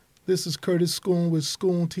This is Curtis Schoon with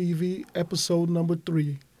Schoon TV, episode number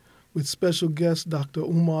 3, with special guest Dr.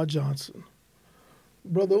 Umar Johnson.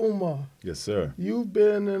 Brother Umar. Yes, sir. You've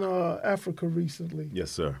been in Africa recently. Yes,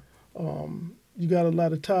 sir. You got a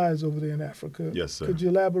lot of ties over there in Africa. Yes, sir. Could you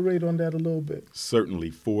elaborate on that a little bit?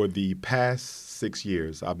 Certainly. For the past 6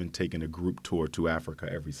 years, I've been taking a group tour to Africa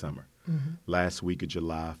every summer. Last week of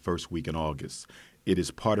July, first week in August. It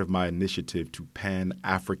is part of my initiative to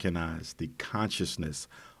Pan-Africanize the consciousness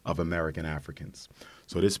of American Africans.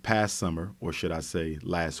 So this past summer, or should I say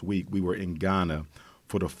last week, we were in Ghana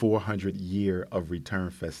for the 400 year of return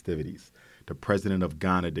festivities. The president of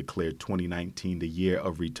Ghana declared 2019 the year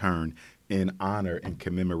of return in honor and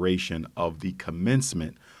commemoration of the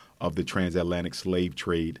commencement of the transatlantic slave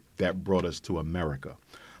trade that brought us to America,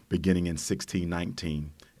 beginning in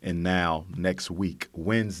 1619. And now, next week,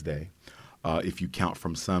 Wednesday, if you count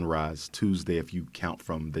from sunrise, Tuesday, if you count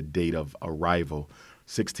from the date of arrival,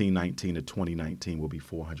 1619 to 2019 will be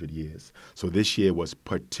 400 years. So this year was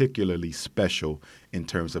particularly special in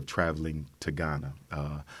terms of traveling to Ghana.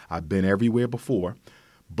 I've been everywhere before,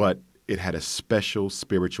 but it had a special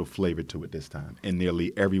spiritual flavor to it this time. And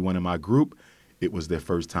nearly everyone in my group, it was their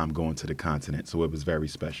first time going to the continent, so it was very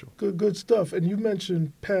special. Good stuff. And you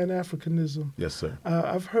mentioned Pan-Africanism. Yes, sir.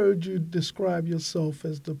 I've heard you describe yourself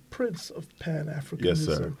as the Prince of Pan-Africanism. Yes,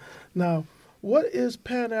 sir. Now, what is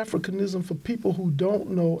Pan-Africanism for people who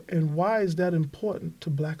don't know, and why is that important to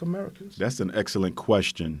Black Americans? That's an excellent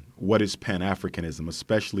question. What is Pan-Africanism,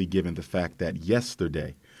 especially given the fact that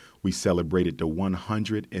yesterday we celebrated the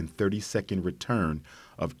 132nd return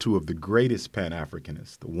of two of the greatest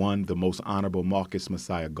Pan-Africanists. One, the most honorable Marcus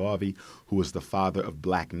Messiah Garvey, who was the father of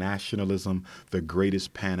Black nationalism, the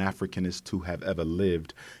greatest Pan-Africanist to have ever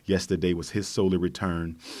lived. Yesterday was his solar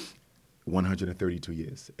return, 132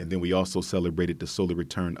 years. And then we also celebrated the solar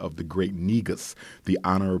return of the great Negus, the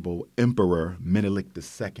honorable Emperor Menelik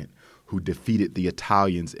II, who defeated the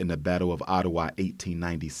Italians in the Battle of Ottawa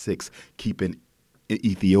 1896, keeping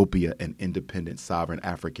Ethiopia an independent, sovereign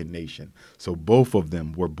African nation. So both of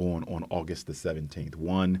them were born on August the 17th.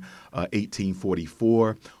 One,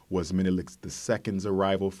 1844, was Menelik II's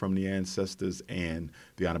arrival from the ancestors, and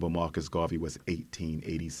the Honorable Marcus Garvey was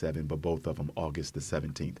 1887, but both of them August the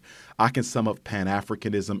 17th. I can sum up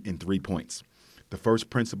Pan-Africanism in 3 points. The first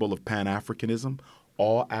principle of Pan-Africanism,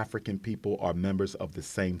 all African people are members of the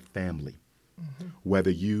same family.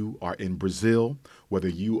 Whether you are in Brazil, whether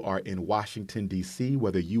you are in Washington, D.C.,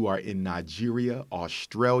 whether you are in Nigeria,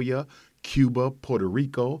 Australia, Cuba, Puerto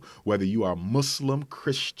Rico, whether you are Muslim,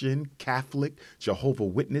 Christian, Catholic,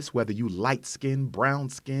 Jehovah's Witness, whether you light skin, brown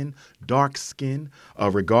skin, dark skin,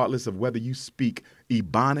 regardless of whether you speak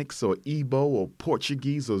Ebonics or Igbo or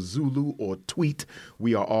Portuguese or Zulu or Tweet,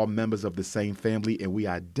 we are all members of the same family, and we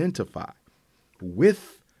identify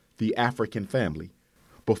with the African family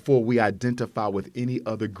before we identify with any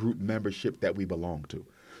other group membership that we belong to.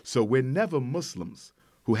 So we're never Muslims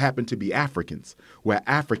who happen to be Africans. We're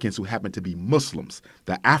Africans who happen to be Muslims.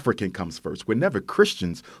 The African comes first. We're never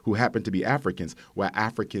Christians who happen to be Africans. We're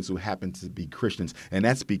Africans who happen to be Christians. And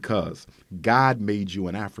that's because God made you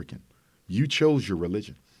an African. You chose your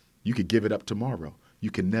religion. You could give it up tomorrow. You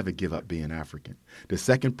can never give up being African. The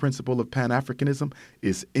second principle of Pan-Africanism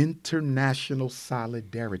is international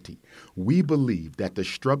solidarity. We believe that the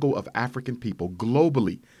struggle of African people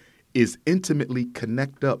globally is intimately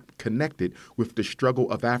connected with the struggle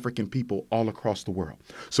of African people all across the world.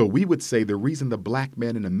 So we would say the reason the Black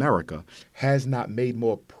man in America has not made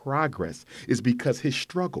more progress is because his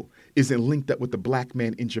struggle isn't linked up with the Black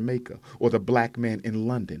man in Jamaica or the Black man in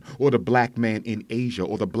London or the Black man in Asia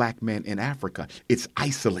or the Black man in Africa. It's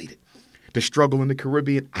isolated. The struggle in the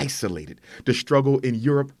Caribbean, isolated. The struggle in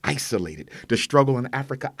Europe, isolated. The struggle in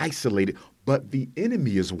Africa, isolated. But the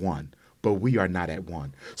enemy is one. But we are not at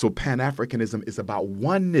one. So Pan-Africanism is about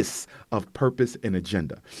oneness of purpose and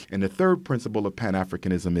agenda. And the third principle of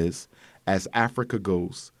Pan-Africanism is, as Africa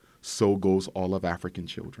goes, so goes all of African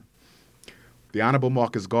children. The Honorable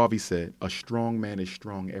Marcus Garvey said, a strong man is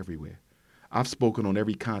strong everywhere. I've spoken on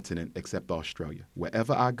every continent except Australia.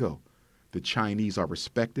 Wherever I go, the Chinese are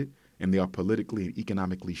respected, and they are politically and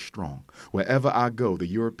economically strong. Wherever I go, the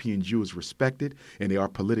European Jew is respected, and they are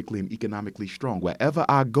politically and economically strong. Wherever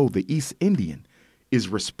I go, the East Indian is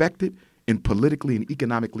respected and politically and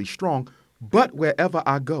economically strong. But wherever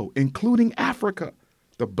I go, including Africa,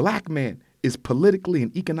 the Black man is politically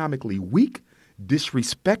and economically weak,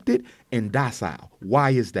 disrespected, and docile. Why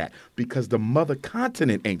is that? Because the mother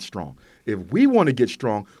continent ain't strong. If we want to get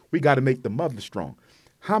strong, we got to make the mother strong.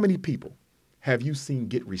 How many people have you seen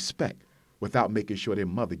get respect without making sure their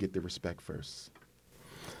mother get the respect first?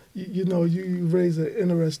 You raise an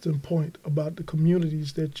interesting point about the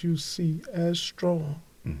communities that you see as strong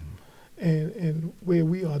and where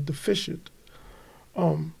we are deficient.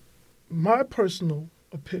 My personal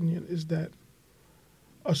opinion is that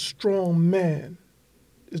a strong man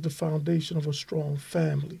is the foundation of a strong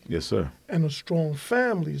family. Yes, sir. And a strong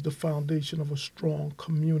family is the foundation of a strong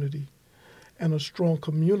community. And a strong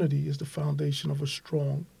community is the foundation of a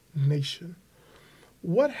strong nation.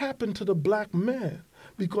 What happened to the black man?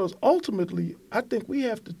 Because ultimately, I think we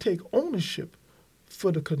have to take ownership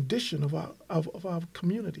for the condition of our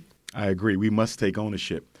community. I agree. We must take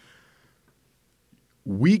ownership.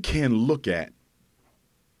 We can look at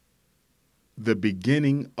the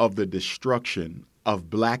beginning of the destruction of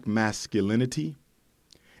black masculinity,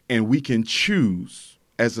 and we can choose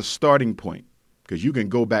as a starting point, because you can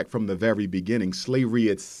go back from the very beginning. Slavery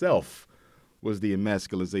itself was the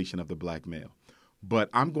emasculation of the black male.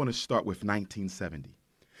 But I'm going to start with 1970.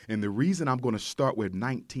 And the reason I'm going to start with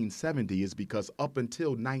 1970 is because up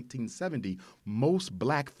until 1970, most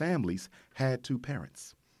black families had two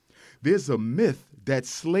parents. There's a myth that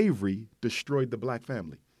slavery destroyed the black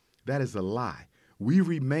family. That is a lie. We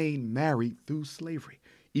remained married through slavery.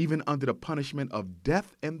 Even under the punishment of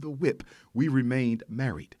death and the whip, we remained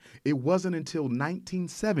married. It wasn't until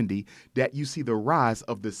 1970 that you see the rise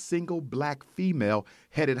of the single black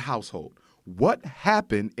female-headed household. What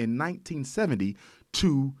happened in 1970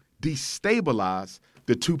 to destabilize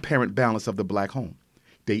the two-parent balance of the black home?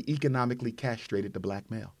 They economically castrated the black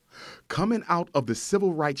male. Coming out of the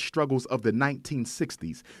civil rights struggles of the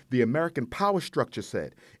 1960s, the American power structure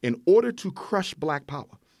said, in order to crush black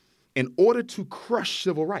power, in order to crush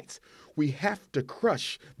civil rights, we have to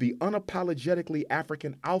crush the unapologetically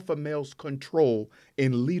African alpha male's control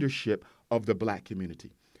and leadership of the black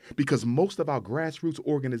community. Because most of our grassroots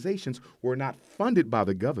organizations were not funded by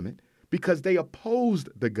the government because they opposed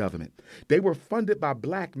the government. They were funded by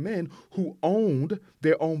black men who owned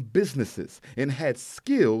their own businesses and had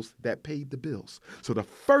skills that paid the bills. So the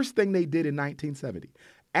first thing they did in 1970,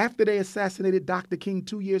 after they assassinated Dr. King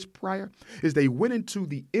 2 years prior, is they went into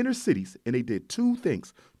the inner cities and they did two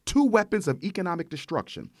things, two weapons of economic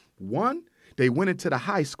destruction. One, they went into the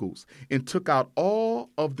high schools and took out all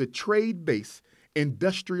of the trade-based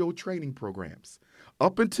industrial training programs.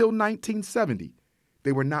 Up until 1970,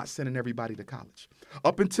 they were not sending everybody to college.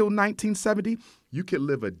 Up until 1970, you could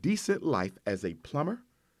live a decent life as a plumber,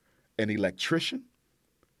 an electrician,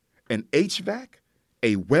 an HVAC,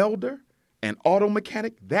 a welder, an auto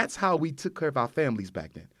mechanic. That's how we took care of our families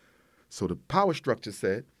back then. So the power structure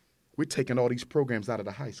said, we're taking all these programs out of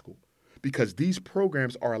the high school because these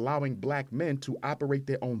programs are allowing black men to operate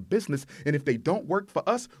their own business. And if they don't work for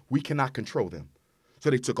us, we cannot control them. So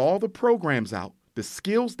they took all the programs out, the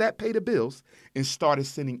skills that pay the bills, and started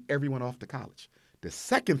sending everyone off to college. The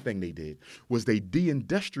second thing they did was they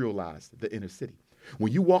deindustrialized the inner city.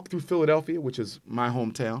 When you walk through Philadelphia, which is my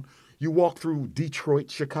hometown, you walk through Detroit,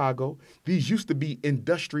 Chicago, these used to be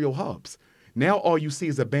industrial hubs. Now all you see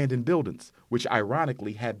is abandoned buildings, which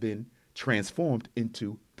ironically have been transformed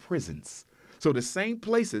into prisons. So the same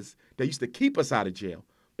places that used to keep us out of jail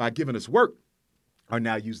by giving us work are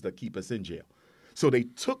now used to keep us in jail. So they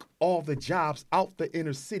took all the jobs out the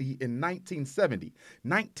inner city in 1970.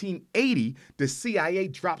 1980, the CIA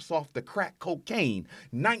drops off the crack cocaine.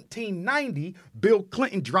 1990, Bill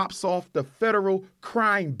Clinton drops off the federal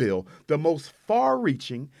crime bill, the most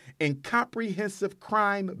far-reaching and comprehensive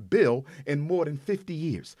crime bill in more than 50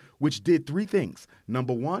 years, which did three things.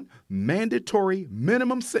 Number one, mandatory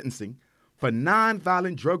minimum sentencing for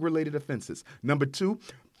nonviolent drug-related offenses. Number two,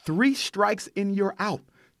 3 strikes and you're out.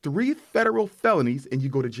 3 federal felonies and you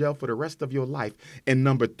go to jail for the rest of your life. And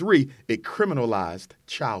number 3, it criminalized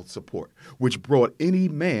child support, which brought any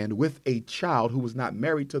man with a child who was not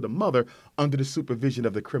married to the mother under the supervision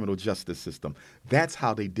of the criminal justice system. That's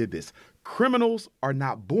how they did this. Criminals are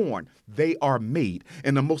not born, they are made.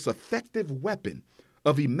 And the most effective weapon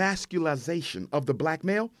of emasculization of the black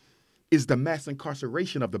male is the mass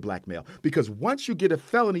incarceration of the black male. Because once you get a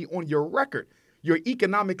felony on your record, you're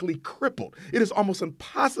economically crippled. It is almost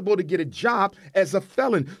impossible to get a job as a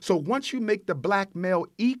felon. So once you make the black male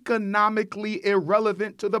economically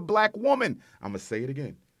irrelevant to the black woman, I'm going to say it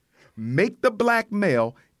again. Make the black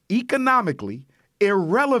male economically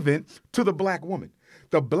irrelevant to the black woman.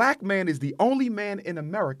 The black man is the only man in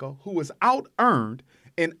America who is out-earned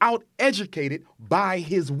and out-educated by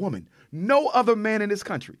his woman. No other man in this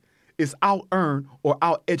country is out-earned or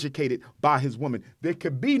out-educated by his woman. There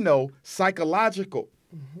could be no psychological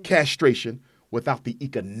castration without the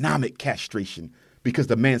economic castration because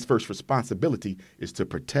the man's first responsibility is to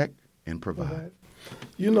protect and provide.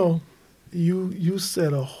 You know, You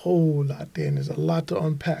said a whole lot there, and there's a lot to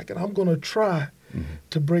unpack, and I'm going to try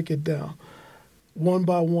to break it down one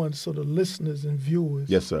by one so the listeners and viewers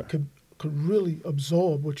Yes, sir. could really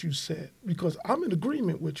absorb what you said, because I'm in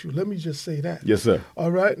agreement with you. Let me just say that. Yes, sir.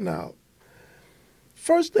 All right, now,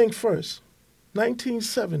 first thing first,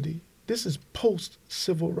 1970, this is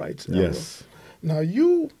post-civil rights era. Yes. Now,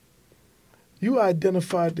 you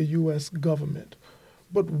identified the U.S. government,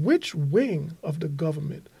 but which wing of the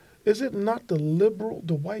government? Is it not the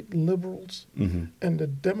white liberals and the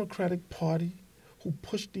Democratic Party who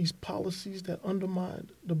push these policies that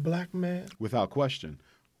undermine the black man? Without question.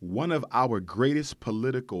 One of our greatest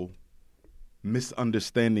political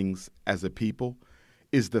misunderstandings as a people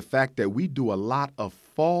is the fact that we do a lot of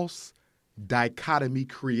false dichotomy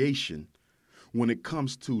creation when it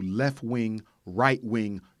comes to left-wing,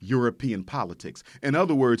 right-wing European politics. In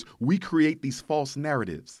other words, we create these false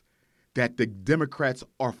narratives that the Democrats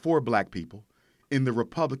are for black people and the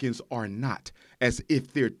Republicans are not, as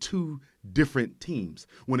if they're two different teams.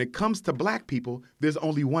 When it comes to black people, there's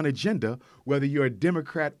only one agenda, whether you're a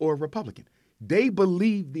Democrat or a Republican. They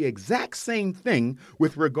believe the exact same thing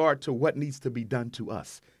with regard to what needs to be done to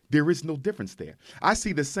us. There is no difference there. I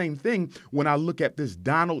see the same thing when I look at this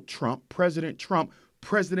Donald Trump, President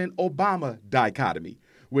Obama dichotomy,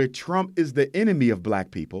 where Trump is the enemy of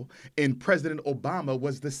black people and President Obama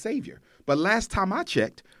was the savior. But last time I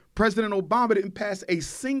checked, President Obama didn't pass a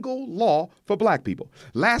single law for black people.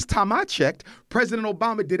 Last time I checked, President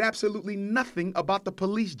Obama did absolutely nothing about the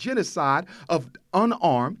police genocide of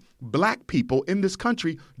unarmed black people in this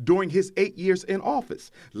country during his 8 years in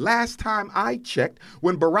office. Last time I checked,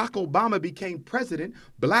 when Barack Obama became president,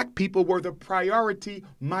 black people were the priority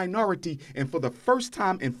minority. And for the first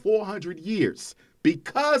time in 400 years,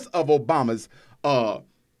 because of Obama's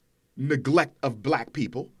neglect of black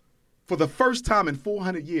people, for the first time in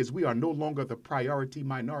 400 years, we are no longer the priority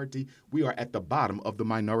minority. We are at the bottom of the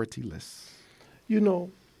minority list. You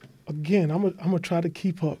know, again, I'm gonna try to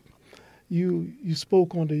keep up. You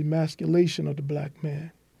spoke on the emasculation of the black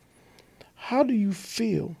man. How do you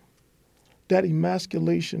feel that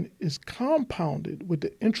emasculation is compounded with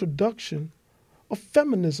the introduction of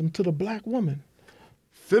feminism to the black woman?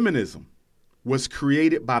 Feminism was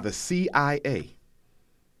created by the CIA.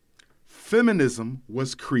 Feminism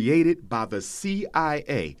was created by the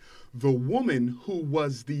CIA. The woman who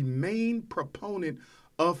was the main proponent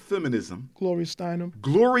of feminism, Gloria Steinem.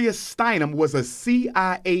 Gloria Steinem, was a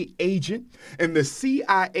CIA agent, and the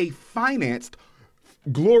CIA financed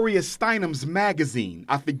Gloria Steinem's magazine.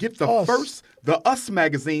 I forget the Us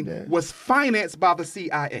magazine was financed by the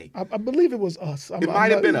CIA. I believe it was Us. It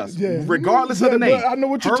might have been Us. Yeah. Regardless of the name. I know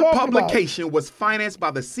what you're talking about. Her publication was financed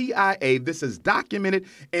by the CIA. This is documented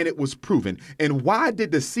and it was proven. And why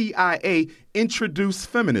did the CIA introduce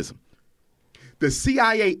feminism? The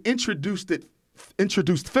CIA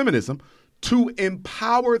introduced feminism to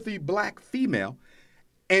empower the black female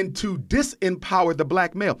and to disempower the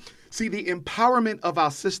black male. See, the empowerment of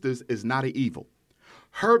our sisters is not an evil.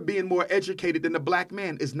 Her being more educated than the black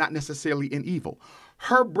man is not necessarily an evil.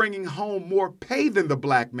 Her bringing home more pay than the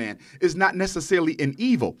black man is not necessarily an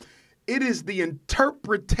evil. It is the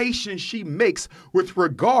interpretation she makes with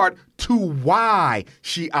regard to why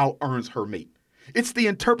she out-earns her mate. It's the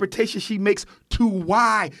interpretation she makes to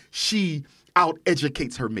why she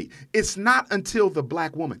out-educates her mate. It's not until the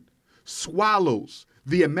black woman swallows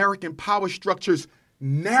the American power structure's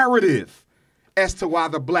narrative as to why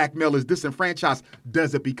the black male is disenfranchised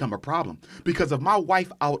does it become a problem. Because if my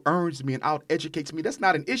wife out-earns me and out-educates me, that's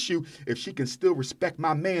not an issue if she can still respect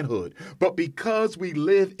my manhood. But because we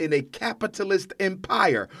live in a capitalist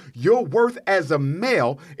empire, your worth as a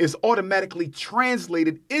male is automatically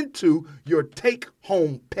translated into your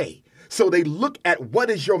take-home pay. So they look at what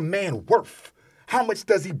is your man worth? How much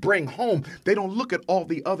does he bring home? They don't look at all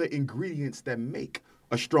the other ingredients that make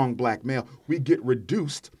a strong black male. We get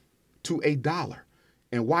reduced to $1.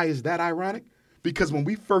 And why is that ironic? Because when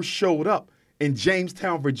we first showed up in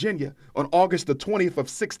Jamestown, Virginia on August the 20th of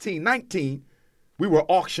 1619, we were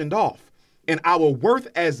auctioned off. And our worth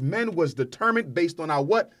as men was determined based on our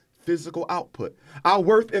what? Physical output. Our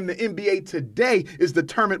worth in the NBA today is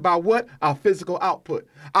determined by what? Our physical output.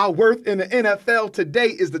 Our worth in the NFL today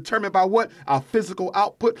is determined by what? Our physical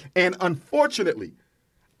output. And unfortunately,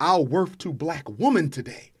 our worth to black women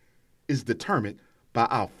today is determined by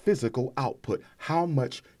our physical output. How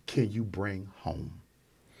much can you bring home?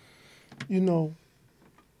 You know,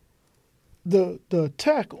 the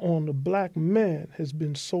attack on the black man has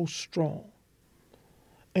been so strong,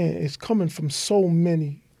 and it's coming from so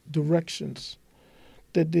many directions,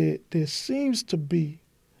 that there seems to be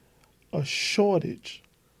a shortage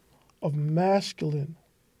of masculine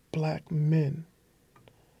black men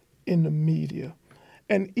in the media.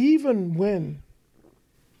 And even when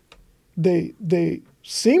they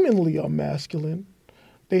seemingly are masculine,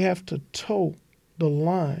 they have to toe the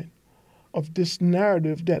line of this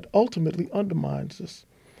narrative that ultimately undermines us.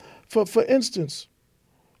 For instance,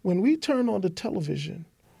 when we turn on the television,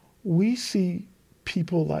 we see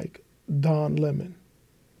people like Don Lemon,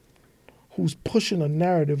 who's pushing a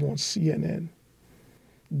narrative on CNN.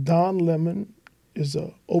 Don Lemon is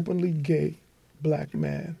an openly gay black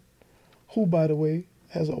man who, by the way,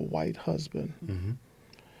 has a white husband. Mm-hmm.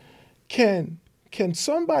 Can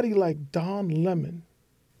somebody like Don Lemon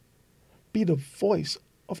be the voice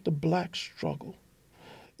of the black struggle?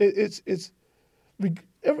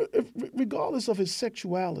 Regardless of his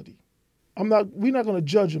sexuality, we're not going to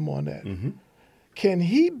judge him on that. Mm-hmm. Can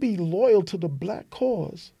he be loyal to the black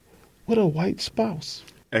cause with a white spouse?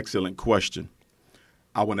 Excellent question.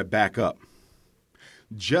 I want to back up.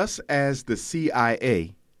 Just as the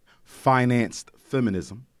CIA financed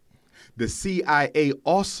feminism, the CIA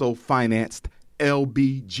also financed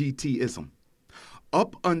LBGTism.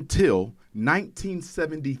 Up until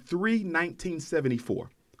 1973, 1974,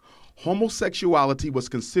 homosexuality was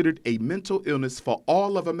considered a mental illness for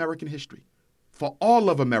all of American history. For all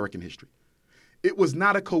of American history. It was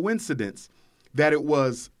not a coincidence that it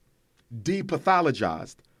was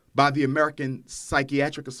depathologized by the American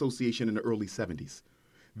Psychiatric Association in the early 70s.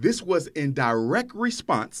 This was in direct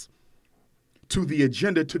response to the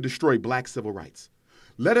agenda to destroy black civil rights.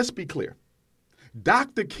 Let us be clear.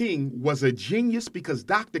 Dr. King was a genius because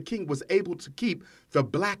Dr. King was able to keep the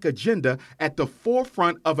black agenda at the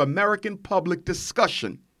forefront of American public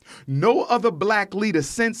discussion. No other black leader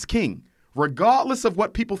since King, regardless of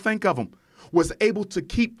what people think of him, was able to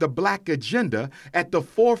keep the black agenda at the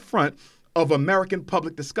forefront of American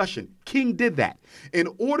public discussion. King did that. In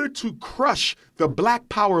order to crush the Black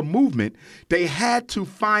Power movement, they had to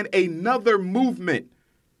find another movement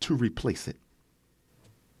to replace it.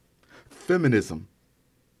 Feminism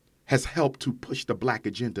has helped to push the black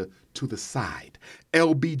agenda to the side.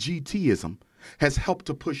 LBGTism has helped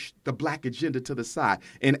to push the black agenda to the side.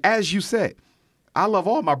 And as you said, I love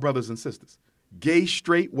all my brothers and sisters. Gay,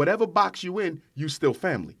 straight, whatever box you in, you still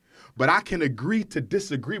family. But I can agree to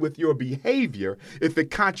disagree with your behavior if it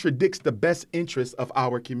contradicts the best interests of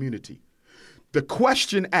our community. The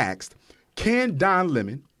question asked, can Don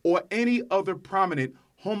Lemon or any other prominent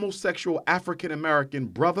homosexual African-American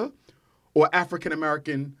brother or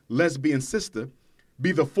African-American lesbian sister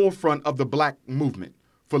be the forefront of the black movement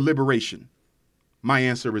for liberation? My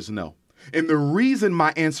answer is no. And the reason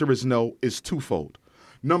my answer is no is twofold.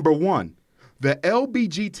 Number one, the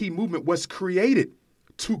LBGT movement was created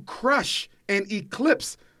to crush and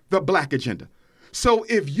eclipse the black agenda. So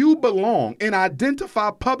if you belong and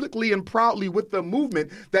identify publicly and proudly with the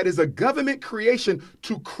movement that is a government creation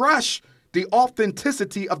to crush the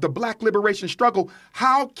authenticity of the black liberation struggle,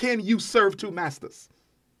 how can you serve two masters?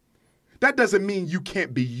 That doesn't mean you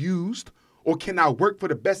can't be used or cannot work for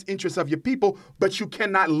the best interests of your people, but you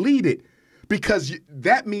cannot lead it, because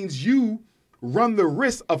that means you run the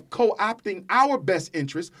risk of co-opting our best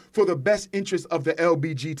interests for the best interests of the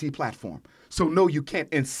LBGT platform. So no, you can't.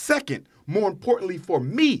 And second, more importantly for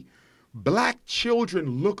me, black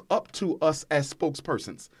children look up to us as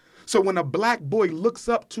spokespersons. So when a black boy looks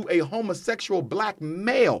up to a homosexual black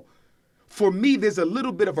male, for me, there's a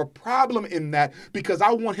little bit of a problem in that, because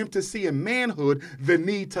I want him to see in manhood the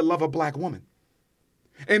need to love a black woman.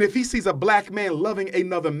 And if he sees a black man loving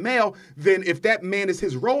another male, then if that man is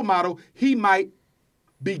his role model, he might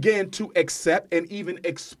begin to accept and even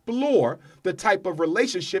explore the type of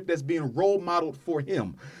relationship that's being role modeled for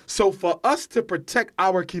him. So for us to protect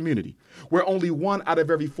our community, where only 1 out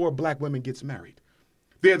of every 4 black women gets married,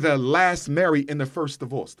 they're the last married and the first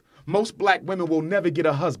divorced. Most black women will never get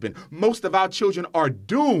a husband. Most of our children are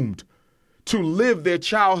doomed to live their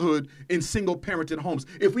childhood in single-parented homes.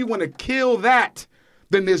 If we want to kill that,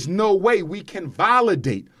 then there's no way we can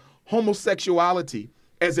validate homosexuality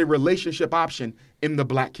as a relationship option in the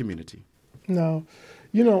black community. Now,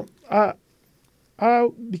 I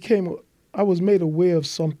was made aware of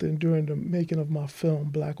something during the making of my film,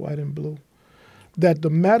 Black, White, and Blue, that the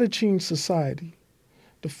Mattachine Society,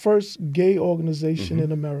 the first gay organization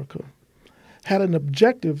in America, had an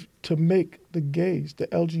objective to make the gays, the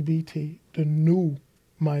LGBT, the new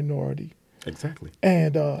minority. Exactly.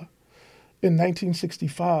 And in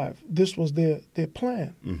 1965, this was their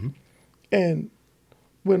plan. Mm-hmm. And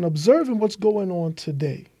when observing what's going on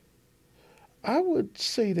today, I would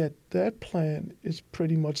say that plan is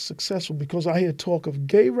pretty much successful, because I hear talk of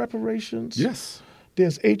gay reparations. Yes.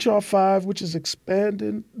 There's H.R. 5, which is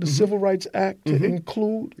expanding the Civil Rights Act to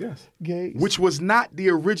include gays. Which was not the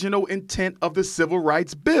original intent of the Civil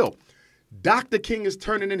Rights Bill. Dr. King is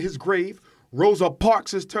turning in his grave. Rosa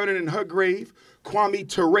Parks is turning in her grave. Kwame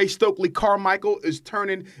Ture Stokely Carmichael is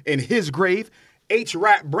turning in his grave. H.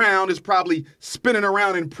 Rap Brown is probably spinning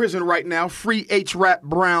around in prison right now. Free H. Rap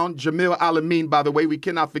Brown, Jamil Alameen, by the way. We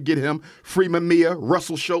cannot forget him. Free Mamiya,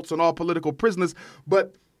 Russell Schultz, and all political prisoners.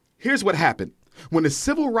 But here's what happened. When the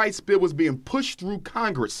Civil Rights Bill was being pushed through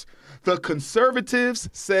Congress, the conservatives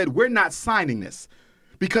said, we're not signing this.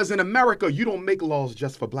 Because in America, you don't make laws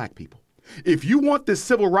just for black people. If you want this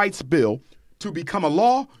Civil Rights Bill to become a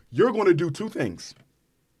law, you're going to do two things.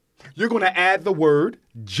 You're going to add the word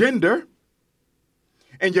gender,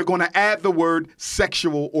 and you're going to add the word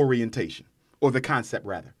sexual orientation, or the concept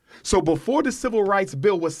rather. So before the Civil Rights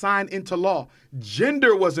Bill was signed into law,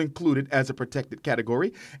 gender was included as a protected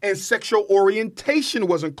category, and sexual orientation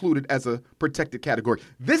was included as a protected category.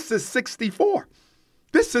 This is 64.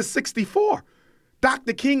 This is 64.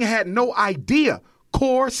 Dr. King had no idea.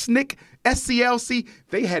 CORE, SNCC, SCLC,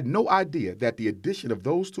 they had no idea that the addition of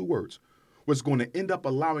those two words was going to end up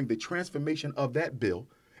allowing the transformation of that bill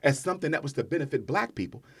as something that was to benefit black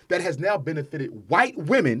people that has now benefited white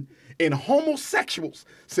women and homosexuals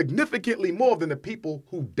significantly more than the people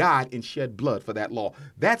who died and shed blood for that law.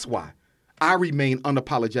 That's why I remain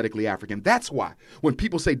unapologetically African. That's why when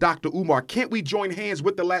people say, Dr. Umar, can't we join hands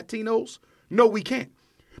with the Latinos? No, we can't.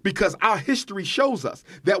 Because our history shows us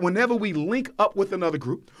that whenever we link up with another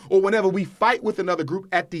group or whenever we fight with another group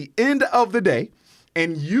at the end of the day,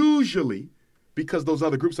 and usually because those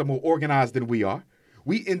other groups are more organized than we are,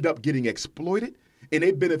 we end up getting exploited and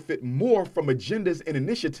they benefit more from agendas and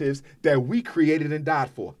initiatives that we created and died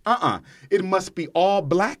for. It must be all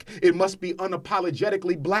black. It must be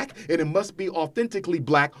unapologetically black, and it must be authentically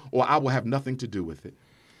black, or I will have nothing to do with it.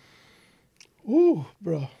 Ooh,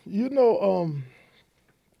 bro.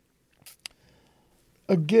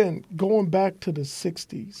 Again, going back to the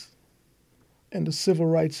 60s and the Civil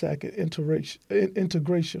Rights Act and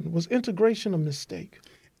integration, was integration a mistake?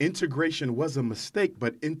 Integration was a mistake,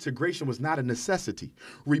 but integration was not a necessity.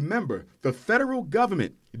 Remember, the federal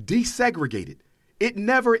government desegregated. It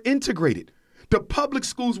never integrated. The public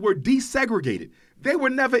schools were desegregated. They were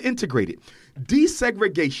never integrated.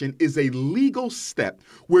 Desegregation is a legal step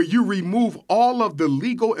where you remove all of the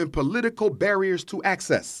legal and political barriers to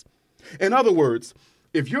access. In other words,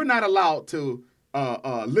 if you're not allowed to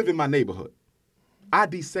live in my neighborhood, I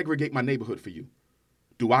desegregate my neighborhood for you.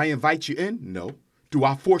 Do I invite you in? No. Do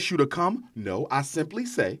I force you to come? No. I simply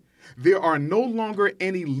say there are no longer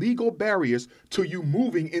any legal barriers to you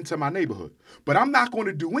moving into my neighborhood. But I'm not going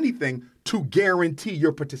to do anything to guarantee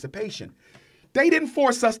your participation. They didn't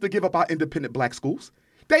force us to give up our independent black schools.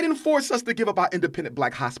 They didn't force us to give up our independent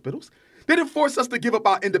black hospitals. They didn't force us to give up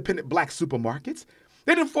our independent black supermarkets.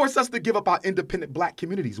 They didn't force us to give up our independent black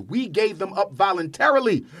communities. We gave them up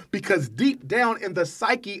voluntarily because deep down in the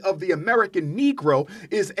psyche of the American Negro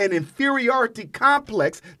is an inferiority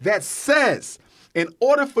complex that says, in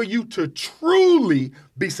order for you to truly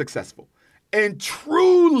be successful and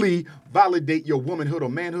truly validate your womanhood or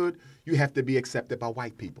manhood, you have to be accepted by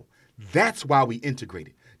white people. That's why we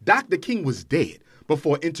integrated. Dr. King was dead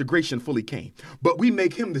before integration fully came, but we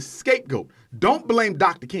make him the scapegoat. Don't blame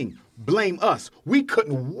Dr. King. Blame us. We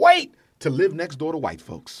couldn't wait to live next door to white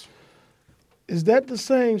folks. Is that the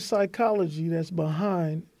same psychology that's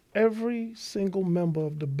behind every single member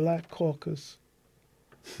of the Black Caucus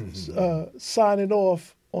signing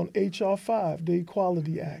off on H.R. 5, the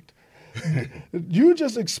Equality Act? You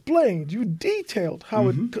just explained, you detailed how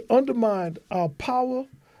it undermined our power,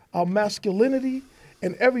 our masculinity,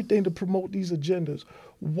 and everything to promote these agendas.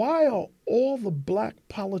 Why are all the black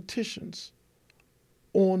politicians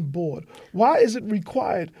on board? Why is it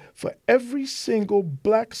required for every single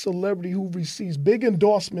black celebrity who receives big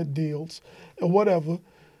endorsement deals or whatever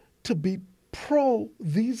to be pro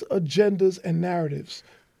these agendas and narratives?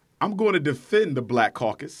 I'm going to defend the Black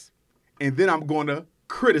Caucus, and then I'm going to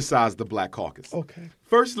criticize the Black Caucus. Okay.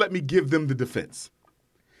 First, let me give them the defense.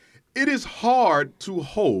 It is hard to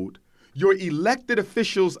hold your elected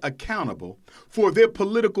officials accountable for their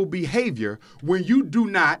political behavior when you do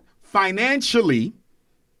not financially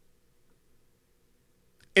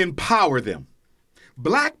empower them.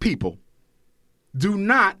 Black people do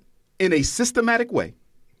not, in a systematic way,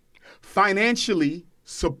 financially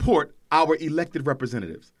support our elected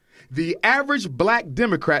representatives. The average black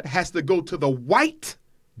Democrat has to go to the white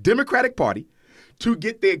Democratic Party to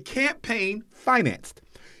get their campaign financed.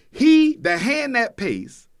 The hand that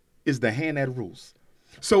pays, is the hand that rules.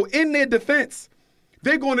 So in their defense,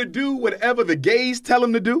 They're going to do whatever the gays tell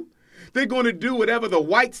them to do. They're going to do whatever the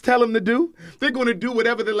whites tell them to do. They're going to do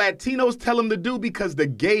whatever the Latinos tell them to do because the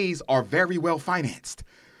gays are very well financed.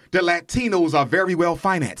 The Latinos are very well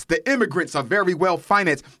financed. The immigrants are very well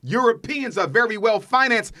financed. Europeans are very well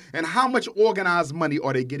financed. And how much organized money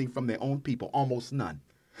are they getting from their own people? Almost none.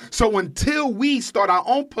 So until we start our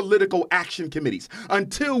own political action committees,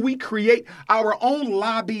 until we create our own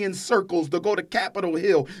lobbying circles to go to Capitol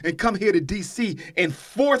Hill and come here to D.C. and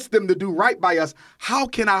force them to do right by us, how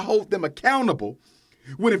can I hold them accountable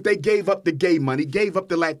when if they gave up the gay money, gave up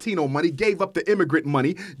the Latino money, gave up the immigrant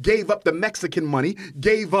money, gave up the Mexican money,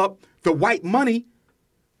 gave up the white money?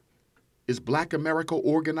 Is Black America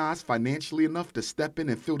organized financially enough to step in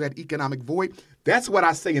and fill that economic void? That's what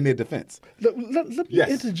I say in their defense. Let me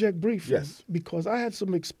interject briefly because I had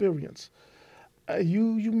some experience.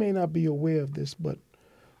 You may not be aware of this, but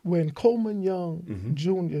when Coleman Young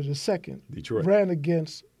Jr. II Detroit ran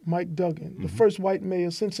against Mike Duggan, the first white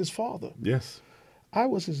mayor since his father, I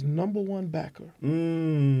was his #1 backer.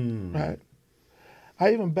 Right?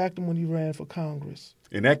 I even backed him when he ran for Congress.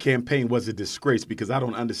 And that campaign was a disgrace because I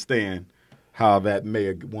don't understand how that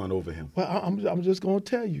mayor won over him. Well, I'm just going to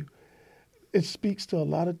tell you. It speaks to a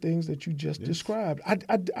lot of things that you just described.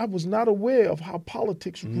 I was not aware of how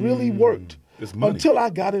politics really worked until I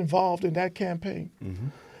got involved in that campaign.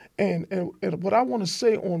 And what I want to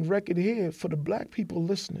say on record here for the Black people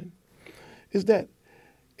listening is that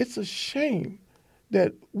it's a shame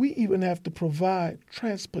that we even have to provide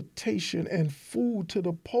transportation and food to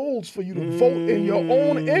the polls for you to vote in your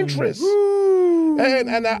own interest.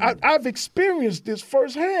 And I've experienced this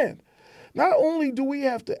firsthand. Not only do we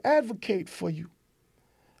have to advocate for you,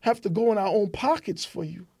 have to go in our own pockets for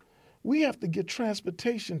you, we have to get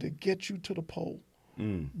transportation to get you to the poll.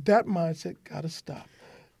 That mindset got to stop.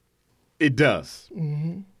 It does.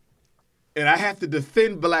 And I have to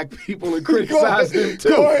defend Black people and criticize them too.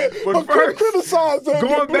 Go ahead. But first, criticize them.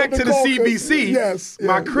 Going back to the CBC, yes,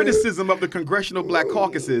 my criticism of the Congressional Black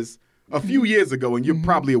Caucuses a few years ago, and you're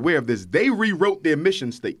probably aware of this, they rewrote their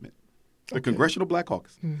mission statement, the Congressional Black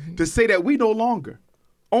Caucus, to say that we no longer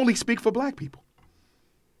only speak for Black people.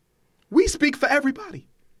 We speak for everybody.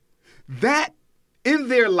 That, in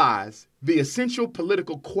there lies the essential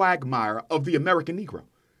political quagmire of the American Negro.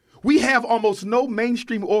 We have almost no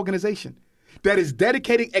mainstream organization that is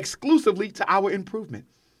dedicated exclusively to our improvement.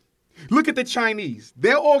 Look at the Chinese.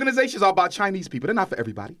 Their organizations are about Chinese people. They're not for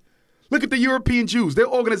everybody. Look at the European Jews. Their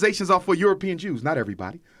organizations are for European Jews, not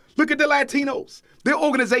everybody. Look at the Latinos. Their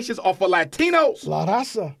organizations are for Latinos. La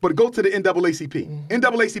Raza. But go to the NAACP.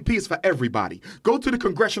 NAACP is for everybody. Go to the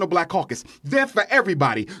Congressional Black Caucus. They're for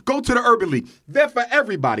everybody. Go to the Urban League. They're for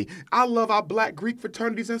everybody. I love our Black Greek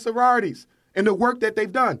fraternities and sororities and the work that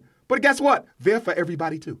they've done. But guess what? They're for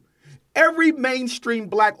everybody too. Every mainstream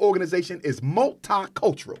Black organization is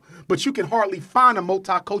multicultural, but you can hardly find a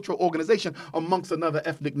multicultural organization amongst another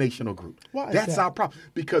ethnic nation or group. Why is That's that? our problem.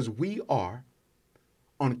 Because we are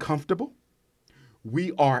uncomfortable,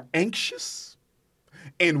 we are anxious,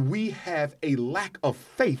 and we have a lack of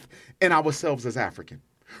faith in ourselves as African.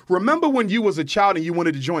 Remember when you was a child and you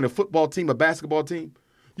wanted to join a football team, a basketball team?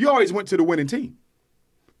 You always went to the winning team.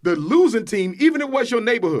 The losing team, even if it was your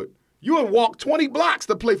neighborhood, you would walk 20 blocks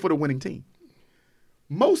to play for the winning team.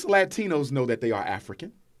 Most Latinos know that they are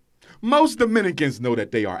African. Most Dominicans know that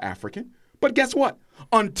they are African. But guess what?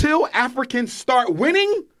 Until Africans start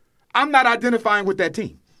winning, I'm not identifying with that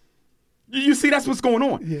team. You see, that's what's going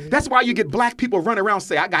on. Yeah. That's why you get Black people run around and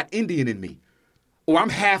say, I got Indian in me. Or I'm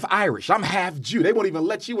half Irish, I'm half Jew. They won't even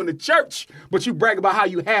let you in the church, but you brag about how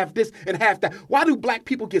you have this and half that. Why do Black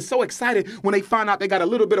people get so excited when they find out they got a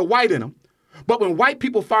little bit of white in them? But when white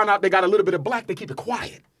people find out they got a little bit of Black, they keep it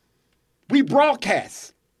quiet. We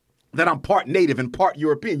broadcast that I'm part Native and part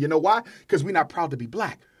European. You know why? Because we're not proud to be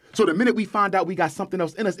Black. So the minute we find out we got something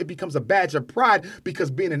else in us, it becomes a badge of pride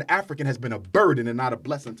because being an African has been a burden and not a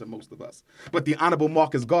blessing to most of us. But the Honorable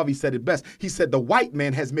Marcus Garvey said it best. He said, the white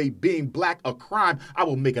man has made being Black a crime. I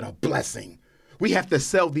will make it a blessing. We have to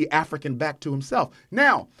sell the African back to himself.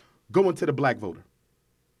 Now, going to the Black voter.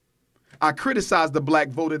 I criticize the Black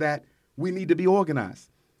voter that we need to be organized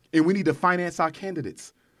and we need to finance our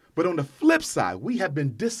candidates. But on the flip side, we have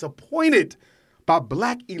been disappointed by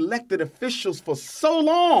Black elected officials for so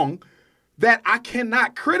long that I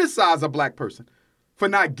cannot criticize a Black person for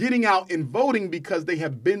not getting out and voting because they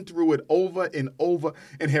have been through it over and over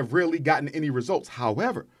and have rarely gotten any results.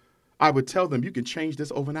 However, I would tell them you can change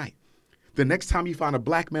this overnight. The next time you find a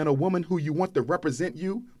Black man or woman who you want to represent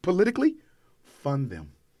you politically, fund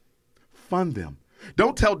them. Fund them.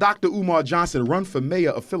 Don't tell Dr. Umar Johnson, run for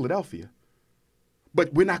mayor of Philadelphia,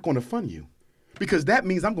 but we're not going to fund you. because that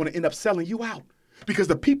means I'm going to end up selling you out. Because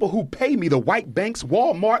the people who pay me, the white banks,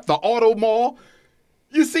 Walmart, the auto mall,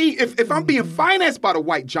 you see, if I'm being financed by the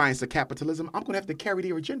white giants of capitalism, I'm going to have to carry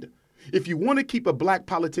their agenda. If you want to keep a black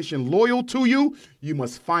politician loyal to you, you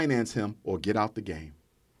must finance him or get out the game.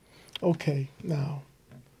 Okay, now,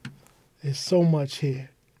 there's so much here.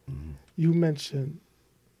 Mm-hmm. You mentioned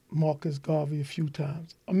Marcus Garvey a few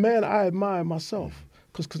times. A man I admire myself,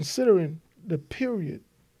 because considering the period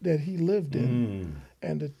that he lived in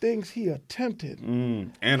and the things he attempted.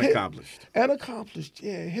 And accomplished.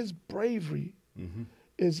 Yeah, his bravery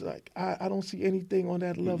is like, I don't see anything on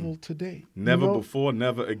that level today. Never before,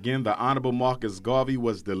 never again. The Honorable Marcus Garvey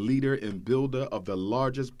was the leader and builder of the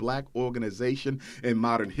largest black organization in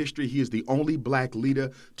modern history. He is the only black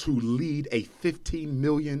leader to lead a 15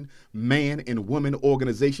 million man and woman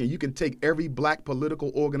organization. You can take every black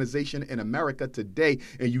political organization in America today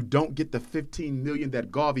and you don't get the 15 million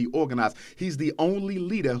that Garvey organized. He's the only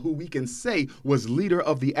leader who we can say was leader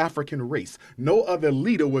of the African race. No other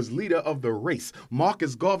leader was leader of the race.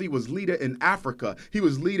 Marcus Garvey was leader in Africa. He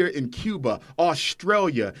was leader in Cuba,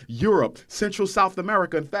 Australia, Europe, Central South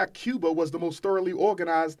America. In fact, Cuba was the most thoroughly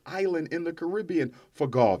organized island in the Caribbean for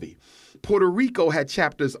Garvey. Puerto Rico had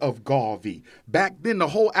chapters of Garvey. Back then, the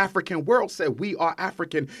whole African world said, we are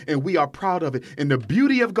African and we are proud of it. And the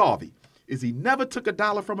beauty of Garvey is he never took a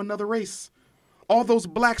dollar from another race. All those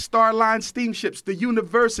Black Star Line steamships, the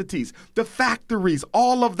universities, the factories,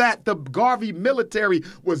 all of that, the Garvey military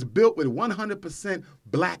was built with 100%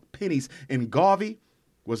 black pennies. And Garvey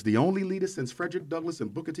was the only leader since Frederick Douglass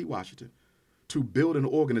and Booker T. Washington to build an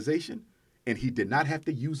organization, and he did not have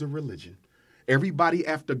to use a religion. Everybody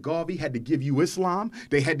after Garvey had to give you Islam.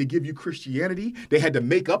 They had to give you Christianity. They had to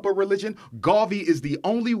make up a religion. Garvey is the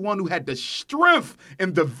only one who had the strength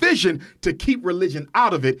and the vision to keep religion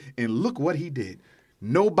out of it. And look what he did.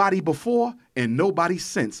 Nobody before and nobody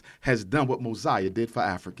since has done what Mosiah did for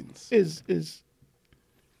Africans. Is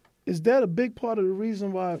that a big part of the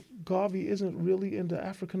reason why Garvey isn't really in the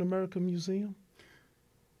African American Museum?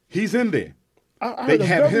 He's in there. They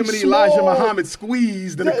have him and Elijah Muhammad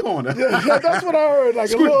squeezed in the corner. Yeah, that's what I heard.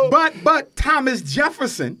 Like but Thomas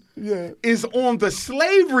Jefferson is on the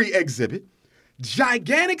slavery exhibit,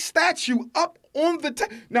 gigantic statue up on the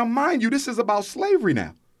Now, mind you, this is about slavery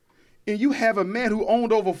now. And you have a man who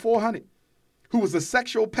owned over 400, who was a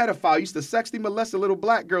sexual pedophile, used to sexually molest a little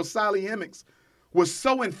black girl, Sally Hemings, was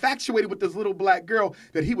so infatuated with this little black girl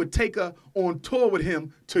that he would take her on tour with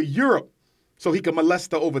him to Europe so he could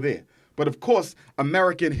molest her over there. But of course,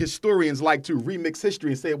 American historians like to remix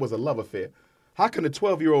history and say it was a love affair. How can a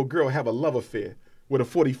 12-year-old girl have a love affair with a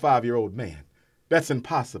 45-year-old man? That's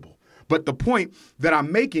impossible. But the point that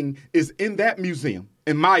I'm making is in that museum,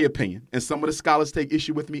 in my opinion, and some of the scholars take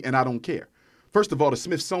issue with me, and I don't care. First of all, the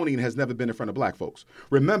Smithsonian has never been in front of black folks.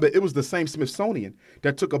 Remember, it was the same Smithsonian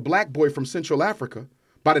that took a black boy from Central Africa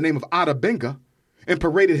by the name of Ada Benga and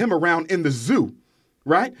paraded him around in the zoo.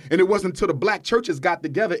 Right? And it wasn't until the black churches got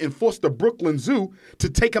together and forced the Brooklyn Zoo to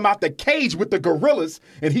take him out the cage with the gorillas,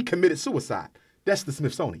 and he committed suicide. That's the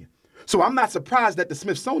Smithsonian. So I'm not surprised that the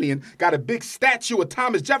Smithsonian got a big statue of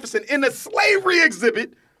Thomas Jefferson in the slavery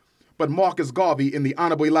exhibit, but Marcus Garvey and the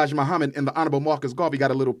Honorable Elijah Muhammad and the Honorable Marcus Garvey got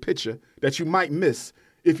a little picture that you might miss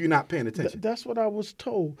if you're not paying attention. That's what I was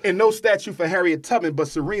told. And no statue for Harriet Tubman, but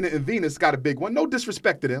Serena and Venus got a big one. No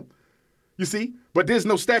disrespect to them, you see? But there's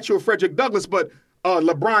no statue of Frederick Douglass, but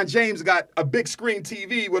LeBron James got a big screen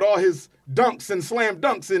TV with all his dunks and slam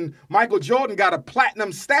dunks, and Michael Jordan got a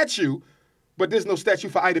platinum statue, but there's no statue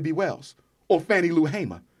for Ida B. Wells or Fannie Lou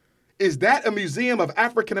Hamer. Is that a museum of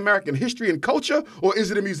African-American history and culture, or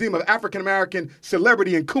is it a museum of African-American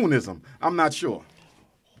celebrity and coonism? I'm not sure.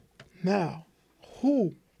 Now,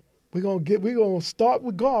 we're gonna start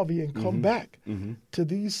with Garvey and come back to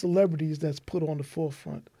these celebrities that's put on the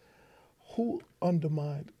forefront. Who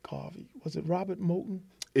undermined Garvey? Was it Robert Moton?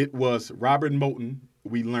 It was Robert Moton,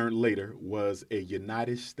 we learned later, was a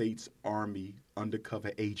United States Army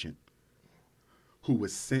undercover agent who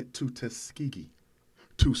was sent to Tuskegee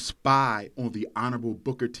to spy on the Honorable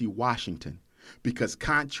Booker T. Washington because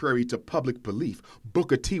contrary to public belief,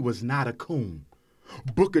 Booker T. was not a coon.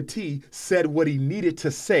 Booker T. said what he needed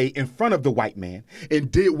to say in front of the white man and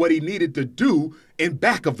did what he needed to do in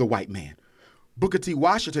back of the white man. Booker T.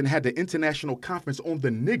 Washington had the International Conference on the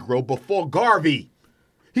Negro before Garvey.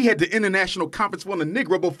 He had the International Conference on the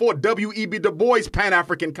Negro before W.E.B. Du Bois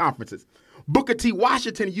Pan-African conferences. Booker T.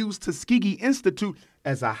 Washington used Tuskegee Institute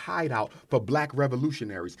as a hideout for black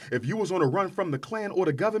revolutionaries. If you was on a run from the Klan or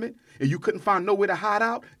the government and you couldn't find nowhere to hide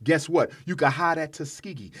out, guess what? You could hide at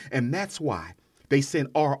Tuskegee. And that's why they sent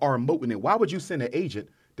R.R. Moton in. Why would you send an agent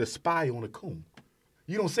to spy on a coon?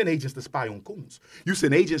 You don't send agents to spy on coons. You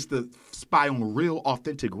send agents to spy on real,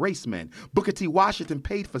 authentic race men. Booker T. Washington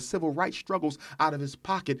paid for civil rights struggles out of his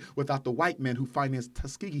pocket without the white men who financed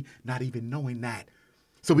Tuskegee not even knowing that.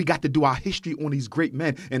 So we got to do our history on these great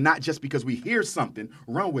men, and not just because we hear something,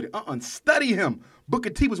 run with it. Study him. Booker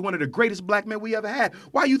T was one of the greatest black men we ever had.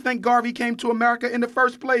 Why you think Garvey came to America in the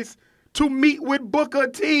first place? To meet with Booker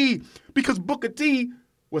T. Because Booker T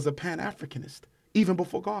was a Pan-Africanist, even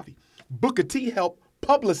before Garvey. Booker T helped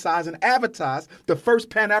publicize and advertise the first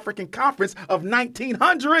Pan-African conference of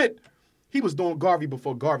 1900. He was doing Garvey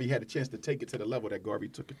before Garvey had a chance to take it to the level that Garvey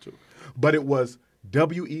took it to. But it was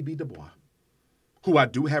W.E.B. Du Bois, who I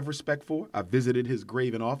do have respect for. I visited his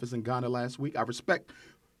grave and office in Ghana last week. I respect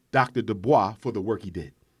Dr. Du Bois for the work he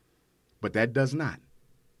did. But that does not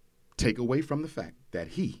take away from the fact that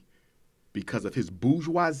he, because of his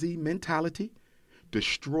bourgeoisie mentality,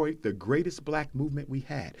 destroyed the greatest black movement we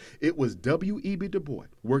had. It was W.E.B. Du Bois,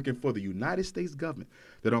 working for the United States government,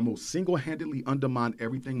 that almost single-handedly undermined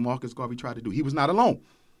everything Marcus Garvey tried to do. He was not alone.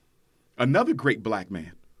 Another great black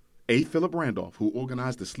man, A. Philip Randolph, who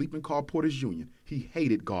organized the Sleeping Car Porters Union, he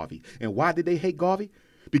hated Garvey. And why did they hate Garvey?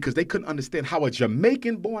 Because they couldn't understand how a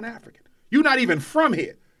Jamaican-born African, you're not even from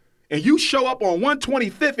here, and you show up on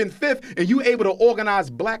 125th and 5th, and you able to organize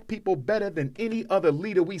black people better than any other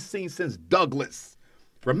leader we've seen since Douglass.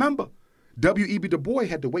 Remember, W.E.B. Du Bois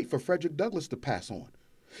had to wait for Frederick Douglass to pass on.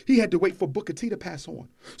 He had to wait for Booker T to pass on.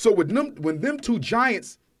 So when them two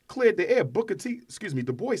giants cleared the air,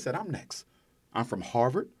 Du Bois said, I'm next. I'm from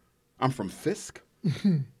Harvard. I'm from Fisk.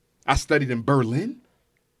 I studied in Berlin.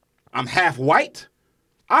 I'm half white.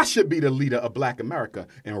 I should be the leader of black America.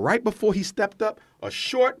 And right before he stepped up, a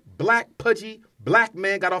short, black, pudgy, black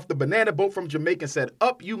man got off the banana boat from Jamaica and said,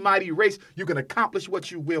 up, you mighty race, you can accomplish what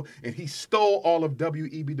you will. And he stole all of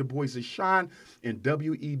W.E.B. Du Bois' shine. And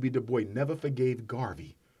W.E.B. Du Bois never forgave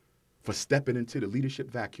Garvey for stepping into the leadership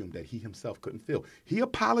vacuum that he himself couldn't fill. He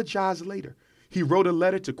apologized later. He wrote a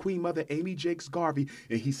letter to Queen Mother Amy Jakes Garvey,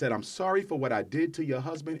 and he said, I'm sorry for what I did to your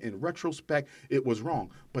husband. In retrospect, it was wrong,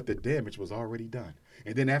 but the damage was already done.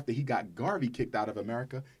 And then after he got Garvey kicked out of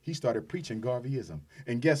America, he started preaching Garveyism.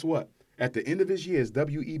 And guess what? At the end of his years,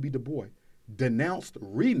 W.E.B. Du Bois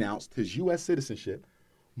renounced his U.S. citizenship,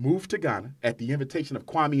 moved to Ghana at the invitation of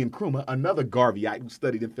Kwame Nkrumah, another Garveyite who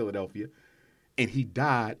studied in Philadelphia, and he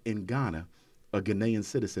died in Ghana, a Ghanaian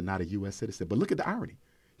citizen, not a U.S. citizen. But look at the irony.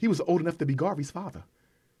 He was old enough to be Garvey's father.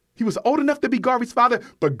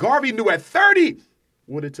 But Garvey knew at 30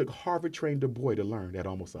 what it took Harvard-trained Du Bois to learn at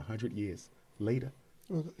almost 100 years later.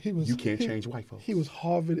 You can't change white folks. He was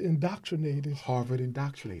Harvard indoctrinated.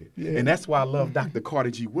 Yeah. And that's why I love Dr. Carter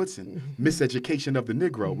G. Woodson, Miseducation of the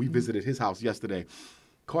Negro. We visited his house yesterday.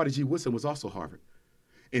 Carter G. Woodson was also Harvard.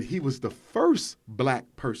 And he was the first black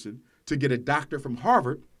person to get a doctorate from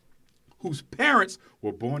Harvard whose parents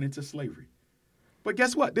were born into slavery. But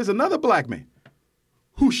guess what? There's another black man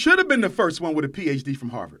who should have been the first one with a PhD from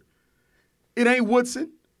Harvard. It ain't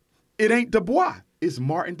Woodson. It ain't Du Bois. It's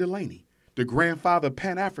Martin Delany, the grandfather of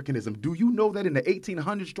Pan-Africanism. Do you know that in the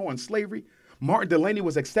 1800s during slavery, Martin Delany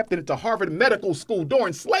was accepted into Harvard Medical School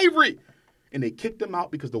during slavery? And they kicked him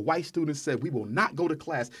out because the white students said, we will not go to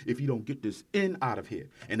class if you don't get this N out of here.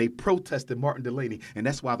 And they protested Martin Delany. And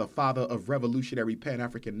that's why the father of revolutionary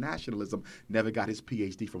Pan-African nationalism never got his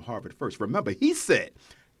PhD from Harvard first. Remember, he said,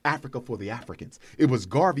 Africa for the Africans. It was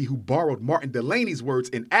Garvey who borrowed Martin Delany's words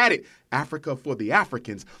and added Africa for the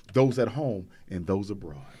Africans, those at home and those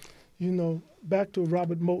abroad. You know, back to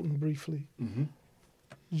Robert Moulton briefly,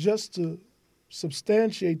 just to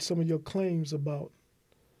substantiate some of your claims about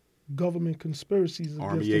government conspiracies against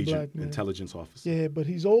Army the agent, black man. intelligence officer. Yeah, but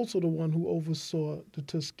he's also the one who oversaw the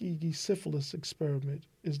Tuskegee syphilis experiment.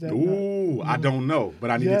 Is that Ooh, not? I don't know, but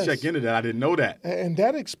I need to check into that. I didn't know that. And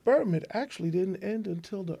that experiment actually didn't end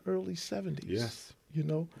until the early 70s. Yes. You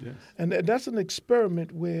know? Yes. And that's an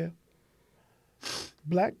experiment where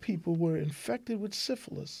black people were infected with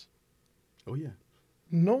syphilis. Oh, yeah.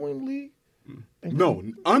 Knowingly. No,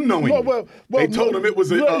 unknowingly. They told them it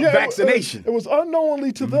was a vaccination. It was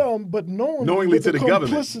unknowingly to them, but knowingly to the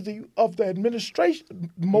complicity government of the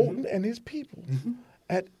administration, Moulton and his people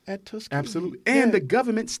at Tuskegee. Absolutely. And the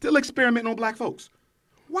government still experimenting on black folks.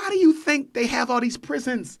 Why do you think they have all these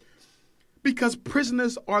prisons? Because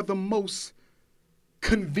prisoners are the most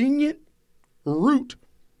convenient route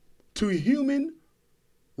to human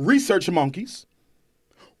research monkeys,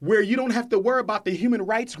 where you don't have to worry about the human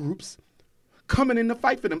rights groups coming in to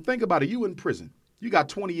fight for them. Think about it. You in prison. You got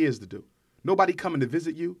 20 years to do. Nobody coming to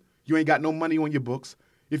visit you. You ain't got no money on your books.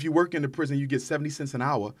 If you work in the prison, you get 70 cents an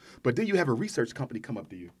hour. But then you have a research company come up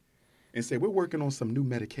to you and say, we're working on some new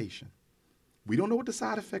medication. We don't know what the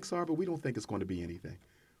side effects are, but we don't think it's going to be anything.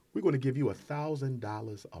 We're going to give you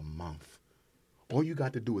 $1,000 a month. All you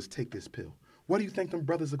got to do is take this pill. What do you think them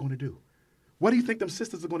brothers are going to do? What do you think them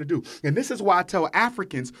sisters are going to do? And this is why I tell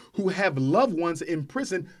Africans who have loved ones in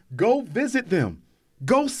prison, go visit them.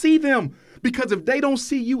 Go see them. Because if they don't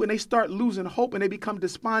see you and they start losing hope and they become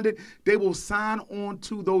despondent, they will sign on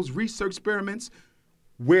to those research experiments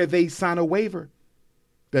where they sign a waiver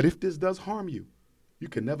that if this does harm you, you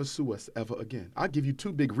can never sue us ever again. I'll give you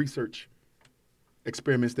two big research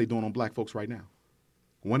experiments they're doing on black folks right now.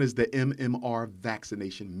 One is the MMR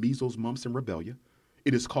vaccination, measles, mumps, and rubella.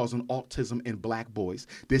 It is causing autism in black boys.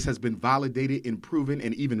 This has been validated and proven,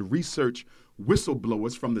 and even research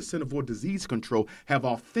whistleblowers from the Center for Disease Control have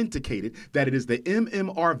authenticated that it is the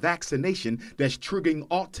MMR vaccination that's triggering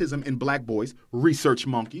autism in black boys, research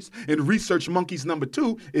monkeys. And research monkeys number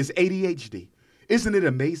 2 is ADHD. Isn't it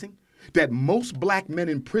amazing that most black men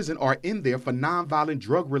in prison are in there for nonviolent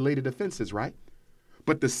drug-related offenses, right?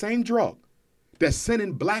 But the same drug that's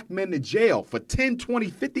sending black men to jail for 10, 20,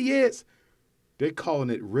 50 years, they're calling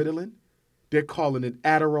it Ritalin. They're calling it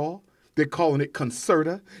Adderall. They're calling it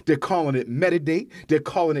Concerta. They're calling it Metadate. They're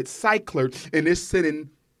calling it Cycler. And they're sending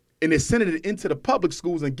it into the public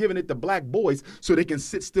schools and giving it to black boys so they can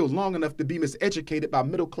sit still long enough to be miseducated by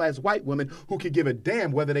middle-class white women who can give a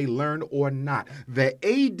damn whether they learn or not. The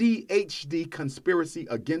ADHD conspiracy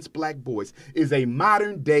against black boys is a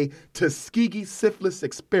modern-day Tuskegee syphilis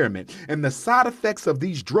experiment. And the side effects of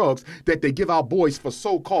these drugs that they give our boys for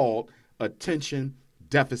so-called attention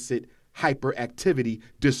deficit hyperactivity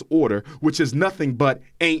disorder, which is nothing but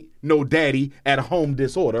ain't no daddy at home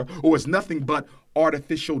disorder, or it's nothing but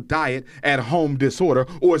artificial diet at home disorder,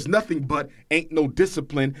 or it's nothing but ain't no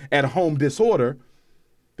discipline at home disorder.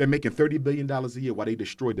 They're making $30 billion a year while they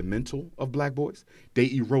destroy the mental of black boys.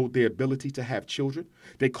 They erode their ability to have children.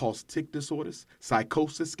 They cause tic disorders,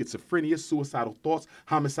 psychosis, schizophrenia, suicidal thoughts,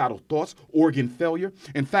 homicidal thoughts, organ failure.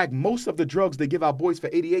 In fact, most of the drugs they give our boys for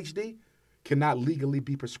ADHD cannot legally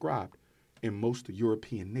be prescribed in most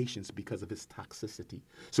European nations because of its toxicity.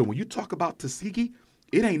 So when you talk about Tuskegee,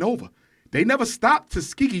 it ain't over. They never stopped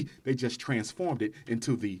Tuskegee. They just transformed it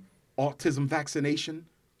into the autism vaccination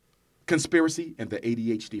conspiracy and the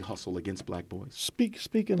ADHD hustle against black boys.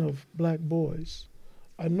 Speaking of black boys,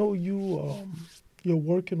 I know you're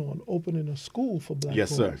working on opening a school for black boys. Yes,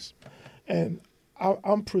 sir. And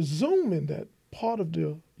I'm presuming that part of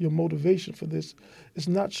your motivation for this is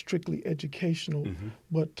not strictly educational,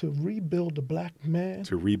 but to rebuild the black man.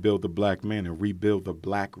 To rebuild the black man and rebuild the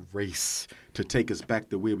black race, to take us back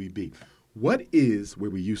to where we be. What is where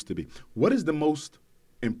we used to be? What is the most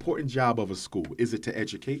important job of a school? Is it to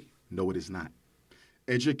educate? No, it is not.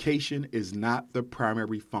 Education is not the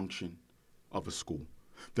primary function of a school.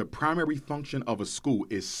 The primary function of a school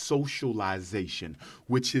is socialization,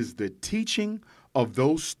 which is the teaching of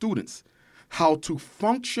those students how to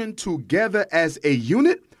function together as a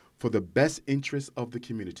unit for the best interests of the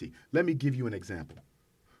community. Let me give you an example.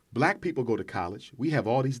 Black people go to college. We have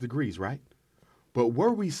all these degrees, right? But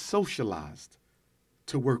were we socialized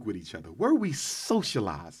to work with each other? Were we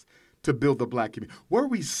socialized to build the black community? Were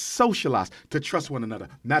we socialized to trust one another?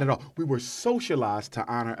 Not at all. We were socialized to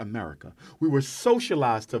honor America. We were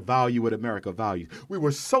socialized to value what America values. We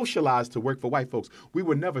were socialized to work for white folks. We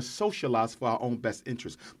were never socialized for our own best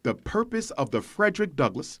interests. The purpose of the Frederick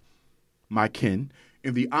Douglass, my kin,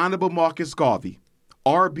 and the Honorable Marcus Garvey,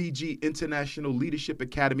 RBG International Leadership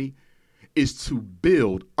Academy, is to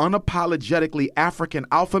build unapologetically African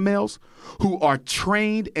alpha males who are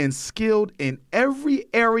trained and skilled in every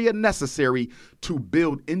area necessary to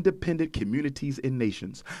build independent communities and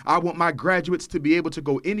nations. I want my graduates to be able to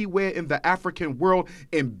go anywhere in the African world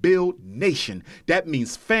and build nation. That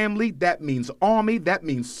means family, that means army, that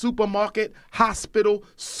means supermarket, hospital,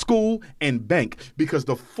 school, and bank. Because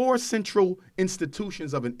the 4 central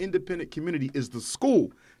institutions of an independent community is the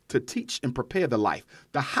school, to teach and prepare the life,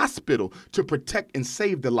 the hospital to protect and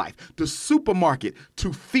save the life, the supermarket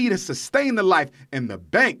to feed and sustain the life, and the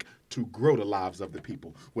bank to grow the lives of the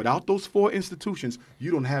people. Without those 4 institutions,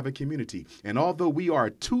 you don't have a community. And although we are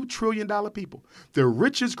a $2 trillion people, the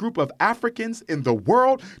richest group of Africans in the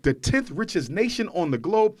world, the 10th richest nation on the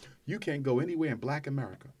globe, you can't go anywhere in black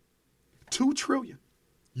America. 2 trillion.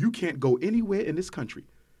 You can't go anywhere in this country.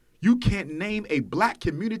 You can't name a black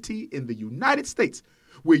community in the United States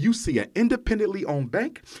where you see an independently owned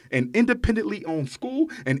bank, an independently owned school,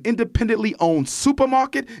 an independently owned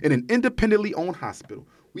supermarket, and an independently owned hospital.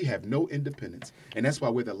 We have no independence, and that's why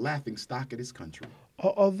we're the laughing stock of this country.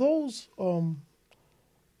 Are those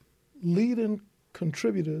leading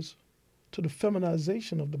contributors to the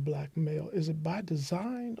feminization of the black male? Is it by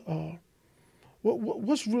design, or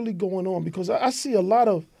What's really going on? Because I see a lot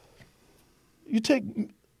of, you take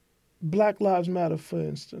Black Lives Matter, for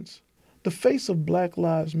instance. The face of Black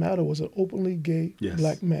Lives Matter was an openly gay Yes.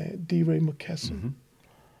 black man, DeRay McKesson.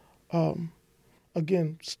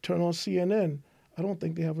 Again, turn on CNN. I don't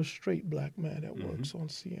think they have a straight black man that works on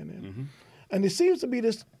CNN. And there seems to be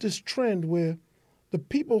this trend where the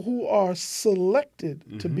people who are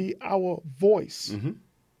selected to be our voice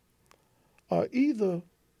are either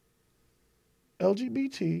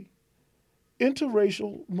LGBT,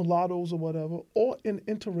 interracial mulattoes or whatever, or in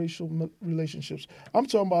interracial relationships. I'm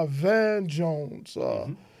talking about Van Jones,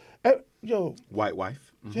 White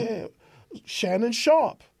wife. yeah, Shannon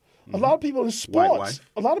Sharp. A lot of people in White sports. wife.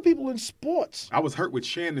 A lot of people in sports. I was hurt with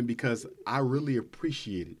Shannon because I really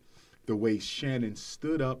appreciated the way Shannon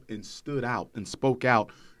stood up and stood out and spoke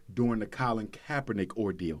out during the Colin Kaepernick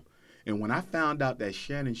ordeal. And when I found out that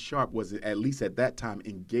Shannon Sharp was, at least at that time,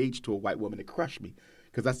 engaged to a white woman, it crushed me.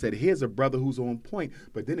 Because I said, here's a brother who's on point.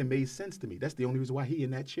 But then it made sense to me. That's the only reason why he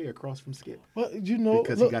in that chair across from Skip. Well, you know,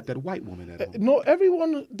 Because look, he got that white woman at home. no,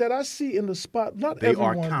 everyone that I see in the spot, not They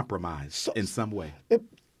everyone. are compromised in some way.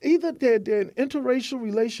 Either they're in interracial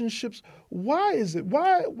relationships. Why is it?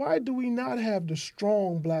 Why do we not have the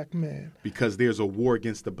strong black man? Because there's a war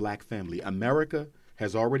against the black family. America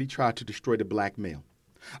has already tried to destroy the black male.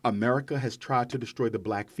 America has tried to destroy the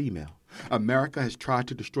black female. America has tried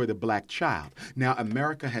to destroy the black child. Now,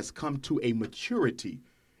 America has come to a maturity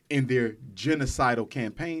in their genocidal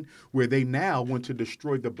campaign where they now want to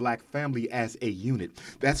destroy the black family as a unit.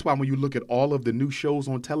 That's why when you look at all of the new shows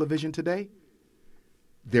on television today,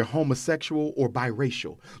 they're homosexual or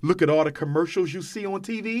biracial. Look at all the commercials you see on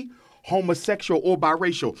TV, homosexual or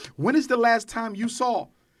biracial. When is the last time you saw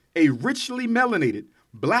a richly melanated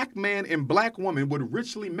black man and black woman with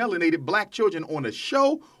richly melanated black children on a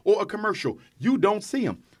show or a commercial? You don't see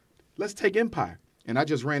them. Let's take Empire. And I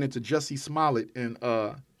just ran into Jussie Smollett in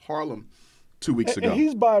Harlem 2 weeks ago. And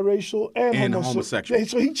he's biracial and homosexual. Yeah,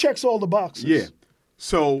 so he checks all the boxes. Yeah.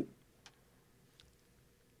 So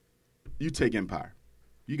you take Empire.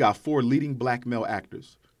 You got 4 leading black male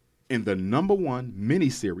actors in the #1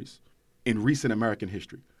 miniseries in recent American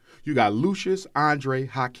history. You got Lucius, Andre,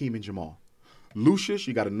 Hakeem, and Jamal. Lucius,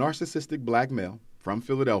 you got a narcissistic black male from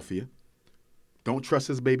Philadelphia. Don't trust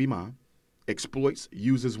his baby mom. Exploits,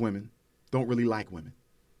 uses women. Don't really like women,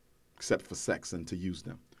 except for sex and to use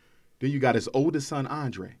them. Then you got his oldest son,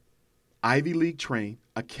 Andre. Ivy League trained,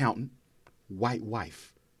 accountant, white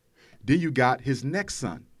wife. Then you got his next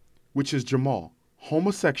son, which is Jamal.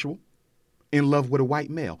 Homosexual, in love with a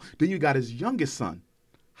white male. Then you got his youngest son,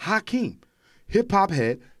 Hakeem, hip-hop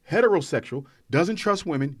head, heterosexual, doesn't trust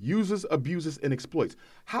women, uses, abuses, and exploits.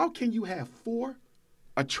 How can you have 4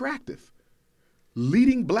 attractive,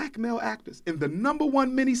 leading black male actors in the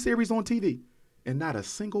 #1 miniseries on TV, and not a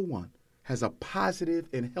single one has a positive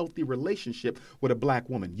and healthy relationship with a black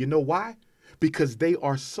woman? You know why? Because they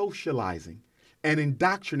are socializing and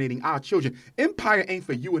indoctrinating our children. Empire ain't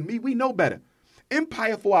for you and me. We know better.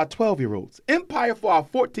 Empire for our 12-year-olds. Empire for our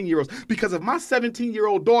 14-year-olds. Because if my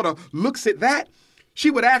 17-year-old daughter looks at that,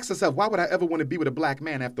 she would ask herself, why would I ever want to be with a black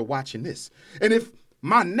man after watching this? And if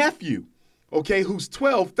my nephew, okay, who's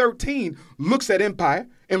 12, 13, looks at Empire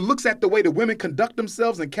and looks at the way the women conduct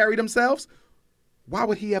themselves and carry themselves, why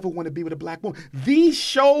would he ever want to be with a black woman? These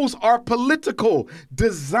shows are political,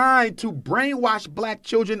 designed to brainwash black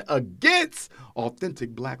children against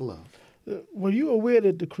authentic black love. Were you aware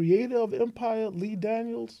that the creator of Empire, Lee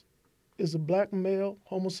Daniels, is a black male,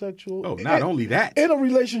 homosexual? Oh, not only that. In a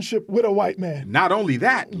relationship with a white man. Not only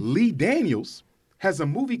that, Lee Daniels has a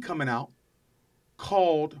movie coming out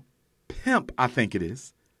called Pimp, I think it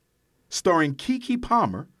is, starring Keke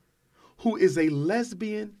Palmer, who is a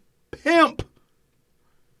lesbian pimp.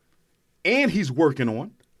 And he's working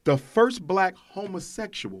on the first black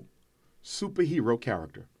homosexual superhero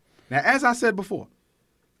character. Now, as I said before,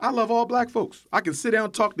 I love all black folks. I can sit down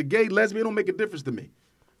and talk to gay, lesbian, it don't make a difference to me.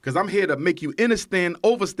 Because I'm here to make you understand,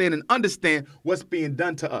 overstand, and understand what's being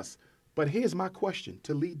done to us. But here's my question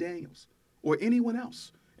to Lee Daniels or anyone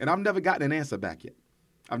else. And I've never gotten an answer back yet.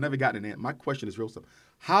 I've never gotten an answer. My question is real simple.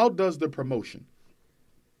 How does the promotion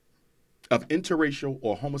of interracial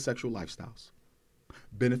or homosexual lifestyles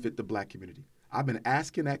benefit the black community? I've been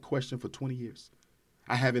asking that question for 20 years.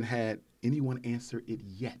 I haven't had anyone answer it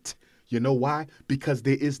yet. You know why? Because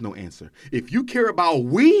there is no answer. If you care about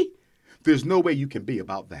we, there's no way you can be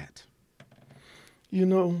about that. You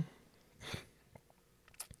know,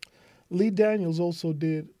 Lee Daniels also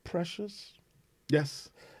did Precious. Yes.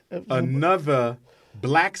 Another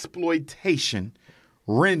blaxploitation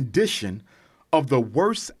rendition of the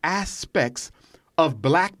worst aspects of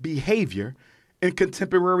black behavior in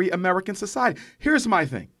contemporary American society. Here's my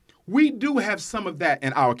thing. We do have some of that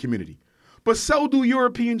in our community, but so do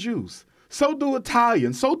European Jews. So do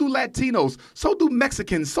Italians. So do Latinos. So do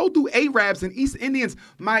Mexicans. So do Arabs and East Indians.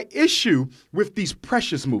 My issue with these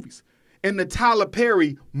Precious movies and the Tyler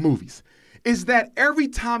Perry movies is that every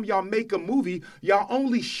time y'all make a movie, y'all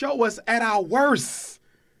only show us at our worst.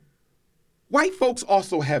 White folks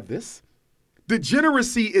also have this.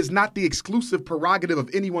 Degeneracy is not the exclusive prerogative of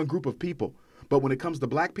any one group of people. But when it comes to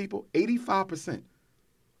black people, 85%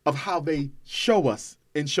 of how they show us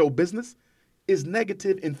in show business is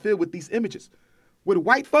negative and filled with these images. With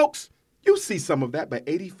white folks, you see some of that, but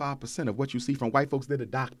 85% of what you see from white folks, they're the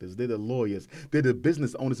doctors, they're the lawyers, they're the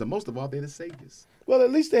business owners, and most of all, they're the saviors. Well,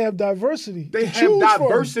 at least they have diversity. They have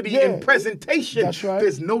diversity in presentation. That's right.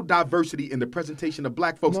 There's no diversity in the presentation of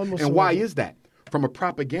black folks. And why is that? From a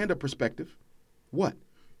propaganda perspective, what?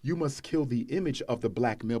 You must kill the image of the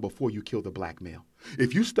black male before you kill the black male.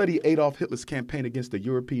 If you study Adolf Hitler's campaign against the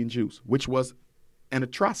European Jews, which was an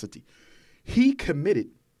atrocity, he committed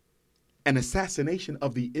an assassination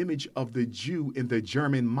of the image of the Jew in the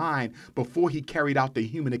German mind before he carried out the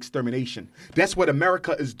human extermination. That's what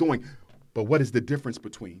America is doing. But what is the difference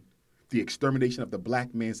between the extermination of the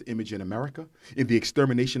black man's image in America and the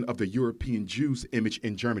extermination of the European Jew's image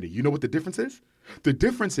in Germany? You know what the difference is? The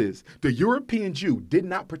difference is the European Jew did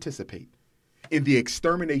not participate in the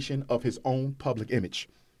extermination of his own public image.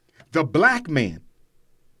 The black man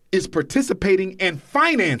is participating and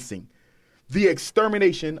financing the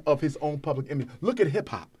extermination of his own public image. Look at hip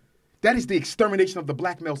hop. That is the extermination of the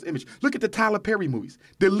black male's image. Look at the Tyler Perry movies,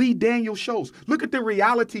 the Lee Daniels shows. Look at the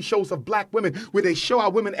reality shows of black women where they show our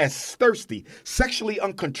women as thirsty, sexually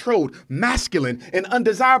uncontrolled, masculine, and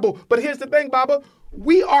undesirable. But here's the thing, Baba.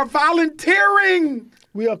 We are volunteering.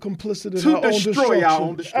 We are complicit in our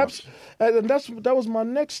own destruction. And that was my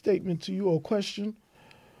next statement to you, or question.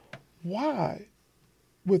 Why,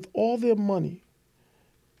 with all their money,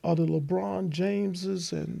 are the LeBron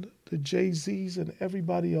Jameses and the Jay-Z's and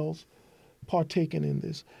everybody else partaking in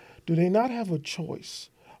this? Do they not have a choice?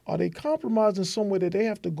 Are they compromised in some way that they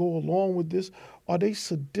have to go along with this? Are they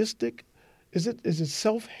sadistic? Is it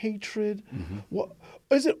self-hatred? Mm-hmm. What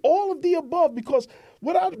is it? All of the above? Because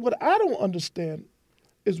what I don't understand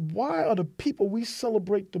is, why are the people we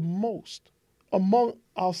celebrate the most among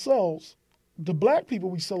ourselves, the black people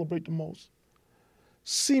we celebrate the most,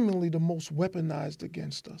 seemingly the most weaponized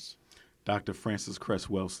against us? Dr. Frances Cress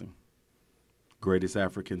Welsing, greatest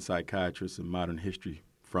African psychiatrist in modern history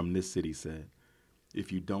from this city, said,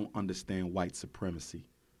 if you don't understand white supremacy,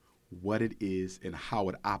 what it is and how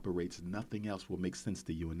it operates, nothing else will make sense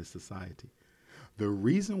to you in this society. The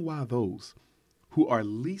reason why those who are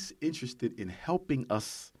least interested in helping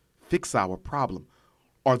us fix our problem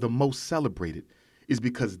are the most celebrated is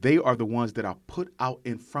because they are the ones that are put out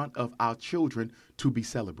in front of our children to be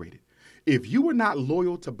celebrated. If you were not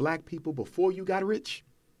loyal to black people before you got rich,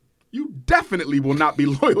 you definitely will not be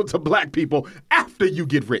loyal to black people after you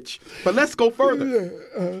get rich. But let's go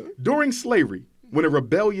further. During slavery, when a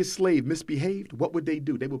rebellious slave misbehaved, what would they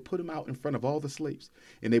do? They would put him out in front of all the slaves,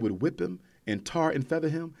 and they would whip him and tar and feather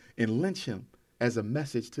him and lynch him as a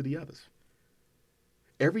message to the others.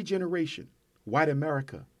 Every generation, white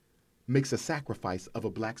America makes a sacrifice of a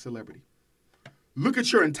black celebrity. Look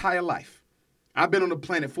at your entire life. I've been on the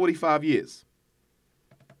planet 45 years.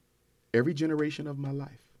 Every generation of my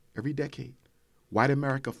life, every decade, white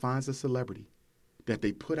America finds a celebrity that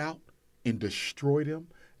they put out and destroy them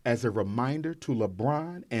as a reminder to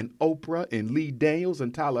LeBron and Oprah and Lee Daniels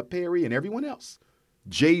and Tyler Perry and everyone else.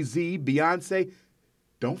 Jay-Z, Beyonce,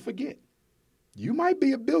 don't forget, you might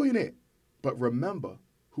be a billionaire, but remember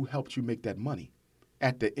who helped you make that money.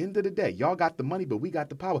 At the end of the day, y'all got the money, but we got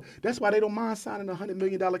the power. That's why they don't mind signing a $100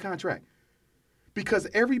 million contract. Because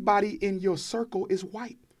everybody in your circle is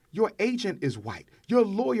white. Your agent is white. Your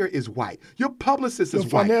lawyer is white. Your publicist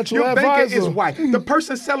is white. Your banker is white. The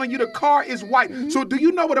person selling you the car is white. So do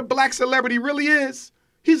you know what a black celebrity really is?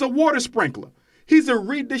 He's a water sprinkler. He's a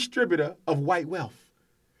redistributor of white wealth.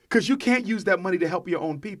 Because you can't use that money to help your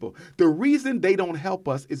own people. The reason they don't help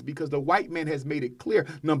us is because the white man has made it clear.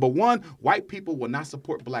 Number one, white people will not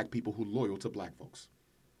support black people who are loyal to black folks.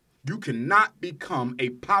 You cannot become a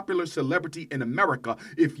popular celebrity in America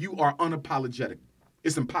if you are unapologetic.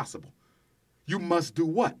 It's impossible. You must do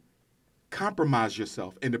what? Compromise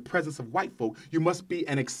yourself in the presence of white folk. You must be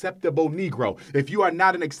an acceptable Negro. If you are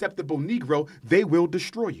not an acceptable Negro, they will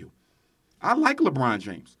destroy you. I like LeBron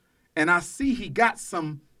James, and I see he got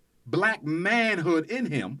some black manhood in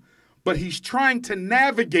him, but he's trying to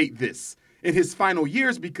navigate this in his final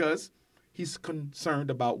years because he's concerned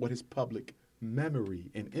about what his public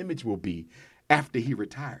memory and image will be after he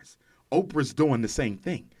retires. Oprah's doing the same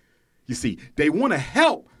thing. You see, they want to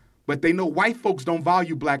help, but they know white folks don't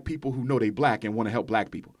value black people who know they black and want to help black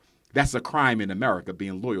people. That's a crime in America,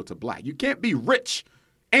 being loyal to black. You can't be rich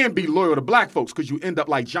and be loyal to black folks because you end up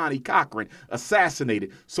like Johnny Cochran,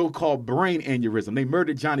 assassinated, so-called brain aneurysm. They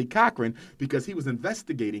murdered Johnny Cochran because he was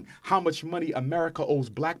investigating how much money America owes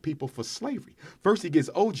black people for slavery. First he gets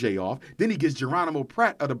O.J. off, then he gets Geronimo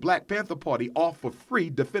Pratt of the Black Panther Party off for free,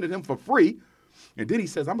 defended him for free, and then he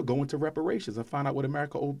says, I'm going to go into reparations and find out what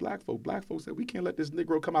America owed black folk. Black folks said, we can't let this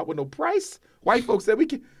Negro come out with no price. White folks said, we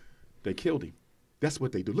can. They killed him. That's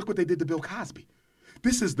what they do. Look what they did to Bill Cosby.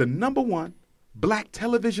 This is the #1 black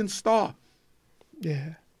television star.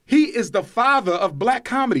 Yeah. He is the father of black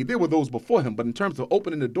comedy. There were those before him, but in terms of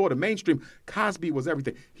opening the door to mainstream, Cosby was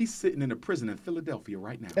everything. He's sitting in a prison in Philadelphia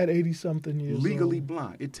right now. At 80-something years Legally old.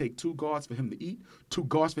 blind. It takes 2 guards for him to eat, 2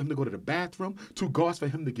 guards for him to go to the bathroom, 2 guards for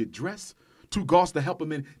him to get dressed, 2 guards to help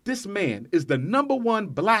him in. This man is the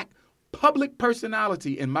 #1 black public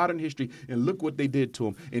personality in modern history, and look what they did to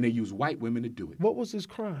him, and they use white women to do it. What was his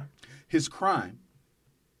crime? His crime,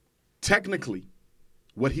 technically,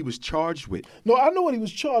 what he was charged with, No, I know what he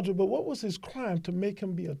was charged with, but what was his crime to make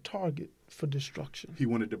him be a target for destruction? he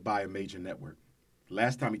wanted to buy a major network.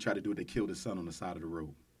 Last time he tried to do it, they killed his son on the side of the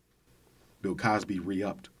road. Bill Cosby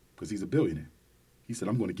re-upped because he's a billionaire. He said,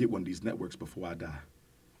 I'm going to get one of these networks before I die.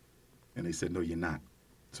 And they said, no, you're not.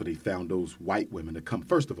 So they found those white women to come.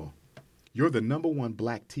 First of all, you're the #1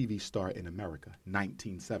 black TV star in America,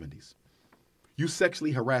 1970s. You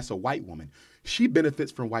sexually harass a white woman. She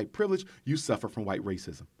benefits from white privilege. You suffer from white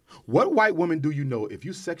racism. What white woman do you know, if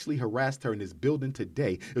you sexually harassed her in this building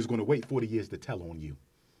today, is going to wait 40 years to tell on you?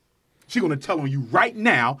 She's going to tell on you right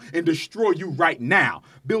now and destroy you right now.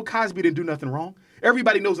 Bill Cosby didn't do nothing wrong.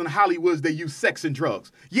 Everybody knows in Hollywood they use sex and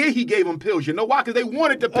drugs. Yeah, he gave them pills. You know why? Because they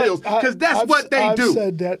wanted the pills. Because that's what they do. I've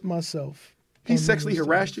said that myself. He sexually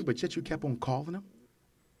harassed you, but yet you kept on calling him?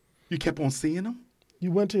 You kept on seeing him?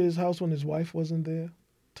 You went to his house when his wife wasn't there,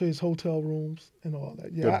 to his hotel rooms and all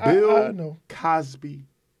that. The Yeah, Bill I know. Cosby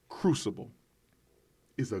Crucible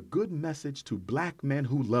is a good message to black men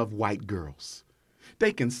who love white girls.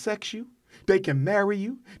 They can sex you. They can marry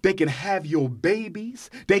you. They can have your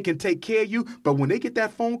babies. They can take care of you. But when they get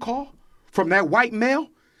that phone call from that white male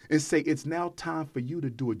and say, it's now time for you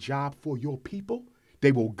to do a job for your people,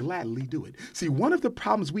 they will gladly do it. See, one of the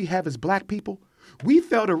problems we have as black people, we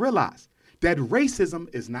fail to realize that racism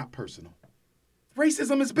is not personal.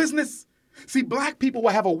 Racism is business. See, black people will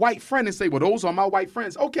have a white friend and say, well, those are my white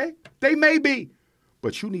friends. Okay, they may be.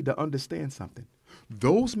 But you need to understand something.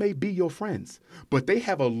 Those may be your friends, but they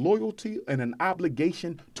have a loyalty and an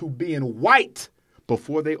obligation to being white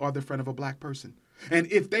before they are the friend of a black person. And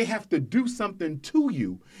if they have to do something to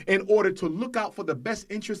you in order to look out for the best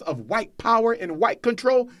interests of white power and white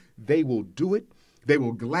control, they will do it. They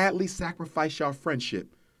will gladly sacrifice your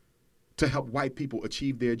friendship to help white people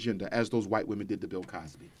achieve their agenda, as those white women did to Bill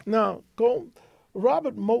Cosby. Now,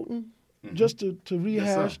 Robert Moton, just to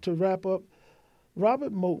rehash, to wrap up,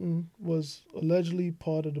 Robert Moton was allegedly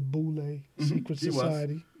part of the Boule Secret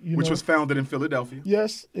Society. Which was founded in Philadelphia.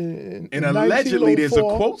 Yes. In allegedly there's a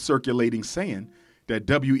 1904. quote circulating saying that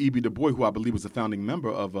W.E.B. Du Bois, who I believe was a founding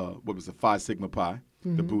member of Phi Sigma Pi,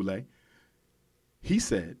 the Boule, he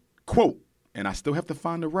said, quote, and I still have to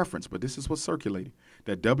find the reference, but this is what's circulating,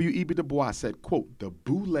 that W.E.B. Du Bois said, quote, the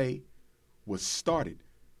Boule was started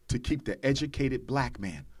to keep the educated black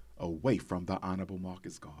man away from the Honorable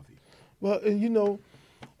Marcus Garvey. Well, and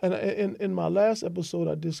and in my last episode,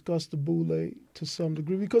 I discussed the Boule to some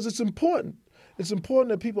degree because it's important. It's important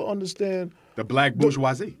that people understand the black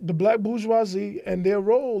bourgeoisie. The black bourgeoisie, and their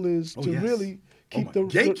role is to really keep the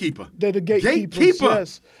gatekeeper. They're the gatekeepers. Gatekeeper.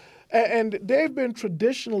 Yes. And they've been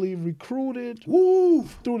traditionally recruited through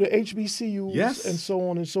the HBCUs and so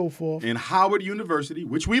on and so forth. And Howard University,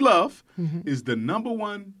 which we love, is the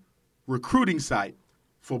 #1 recruiting site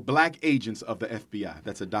for black agents of the FBI.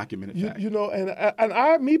 That's a documented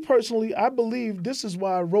fact. Me personally, I believe this is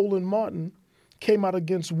why Roland Martin came out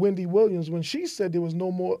against Wendy Williams when she said there was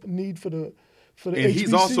no more need for the and HBCU.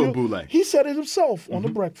 He's also Boule. He said it himself on the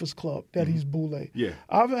Breakfast Club that he's Boule. Yeah.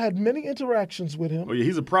 I've had many interactions with him. Oh, yeah,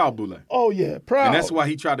 he's a proud Boule. Oh, yeah, proud. And that's why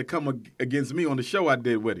he tried to come against me on the show I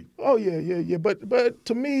did with him. Oh, yeah. But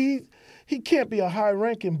to me, he can't be a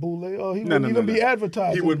high-ranking Boule, or he wouldn't even be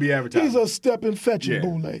advertising. He wouldn't be advertising. He's a step-and-fetching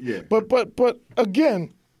Boule. Yeah. But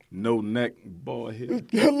again, no neck, bald head.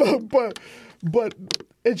 but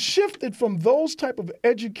it shifted from those type of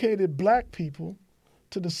educated black people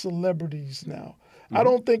to the celebrities now. I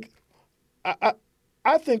don't think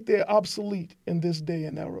I think they're obsolete in this day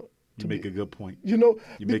and era. You make a good point. You know,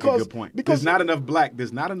 You make a good point. There's not enough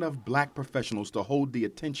black professionals to hold the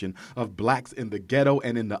attention of blacks in the ghetto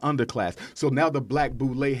and in the underclass. So now the black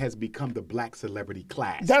boule has become the black celebrity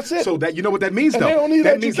class. That's it. So that you know what that means, and though. they don't need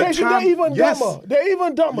that education. Means that They're even yes. dumber. They're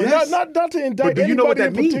even dumber. Yes. Not to indict But do you know what anybody that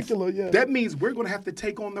in means? particular. Yeah. That means we're going to have to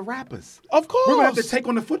take on the rappers. Of course. We're going to have to take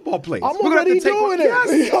on the football players. I'm We're gonna already have to take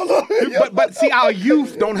doing on, it. Yes. but see, our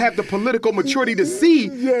youth don't have the political maturity to see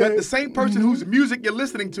Yeah. that the same person whose music you're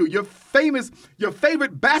listening to, your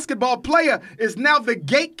favorite basketball player, is now the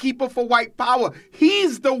gatekeeper for white power.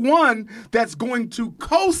 He's the one that's going to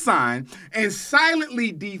co-sign and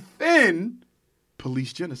silently defend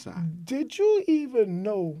police genocide. Did you even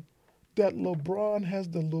know that LeBron has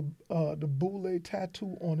the boule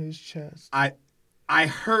tattoo on his chest? I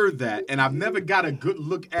heard that, and I've never got a good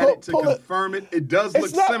look at it to confirm it. It does look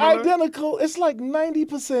It's not similar. identical. It's like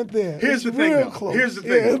 90% there. Here's It's the thing, real though. close. Here's the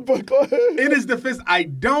thing. Yeah, but go ahead. In his defense, I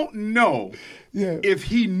don't know if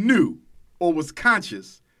he knew or was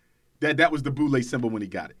conscious that was the boule symbol when he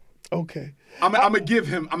got it. Okay. I'm gonna give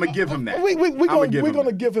him that. We're gonna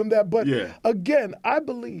give him that. But Yeah. again, I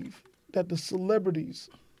believe that the celebrities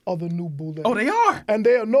are the new boule. Oh, they are. And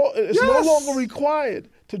they are it's no Yes. longer required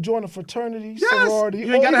to join a fraternity, Yes. sorority. You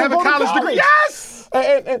ain't or gotta even have a go to college degree. Yes.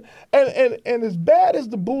 And as bad as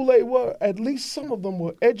the boule were, at least some of them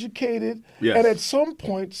were educated. Yes. And at some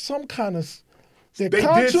point, some kind of They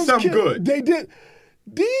did some good. They did.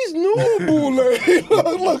 These new boule,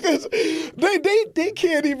 look, they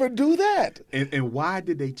can't even do that. And why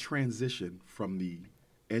did they transition from the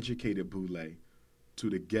educated boule to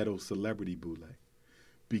the ghetto celebrity boule?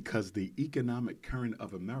 Because the economic current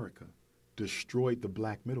of America destroyed the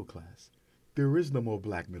black middle class. There is no more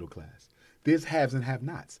black middle class. There's haves and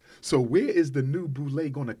have-nots. So where is the new boule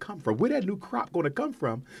going to come from? Where that new crop going to come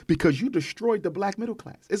from? Because you destroyed the black middle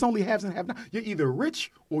class. It's only haves and have-nots. You're either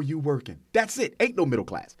rich or you working. That's it. Ain't no middle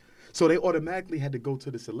class. So they automatically had to go to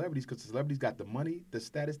the celebrities because the celebrities got the money, the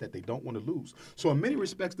status that they don't want to lose. So in many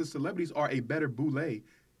respects, the celebrities are a better boule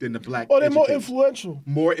than the black. Or they're more educated. influential.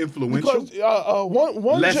 More influential. Because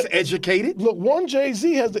one less educated. Look, one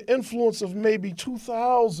Jay-Z has the influence of maybe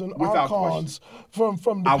 2,000 Without icons from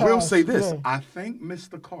the past. I will say this. Yeah. I think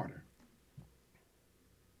Mr. Carter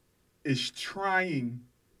is trying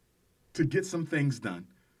to get some things done,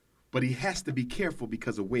 but he has to be careful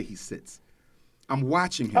because of where he sits. I'm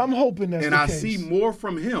watching him. I'm hoping that's and the I case. see more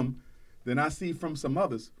from him than I see from some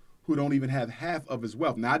others who don't even have half of his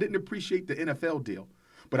wealth. Now, I didn't appreciate the NFL deal,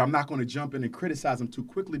 but I'm not going to jump in and criticize him too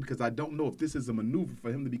quickly because I don't know if this is a maneuver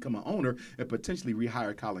for him to become an owner and potentially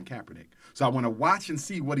rehire Colin Kaepernick. So I want to watch and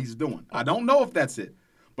see what he's doing. I don't know if that's it,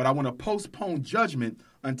 but I want to postpone judgment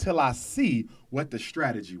until I see what the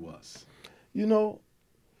strategy was. You know,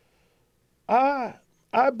 I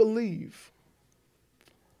believe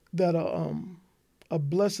that a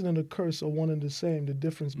blessing and a curse are one and the same, the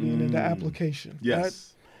difference being in the application. Yes.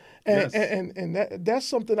 Right? And, Yes. and that's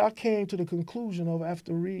something I came to the conclusion of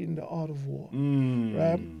after reading The Art of War.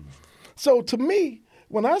 Right? So to me,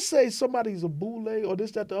 when I say somebody's a boule or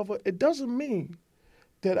this, that, the other, it doesn't mean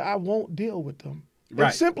that I won't deal with them.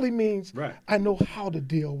 Right. It simply means Right. I know how to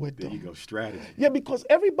deal with There them. you go, strategy. Yeah, because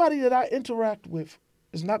everybody that I interact with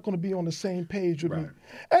is not going to be on the same page with me.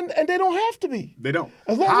 Right. And they don't have to be. They don't.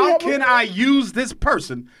 As long as we How have can I use this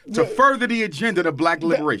person to further the agenda of black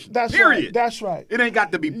liberation? That's Period. right. That's right. It ain't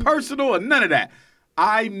got to be personal or none of that.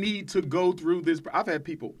 I need to go through this. I've had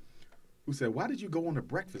people who said, why did you go on the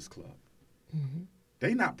Breakfast Club? Mm-hmm.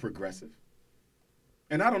 They not progressive.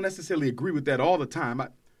 And I don't necessarily agree with that all the time.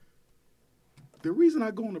 The reason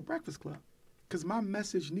I go on the Breakfast Club, because my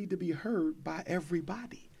message need to be heard by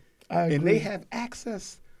everybody. I agree. And they have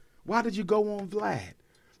access. Why did you go on Vlad?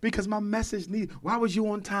 Because my message why was you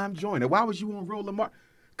on Time Joyner? Why was you on Roland Martin?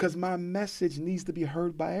 Because my message needs to be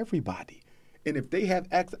heard by everybody. And if they have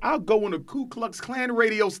access, I'll go on a Ku Klux Klan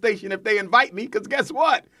radio station if they invite me, because guess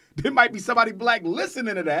what? There might be somebody black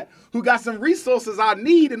listening to that who got some resources I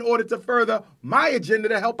need in order to further my agenda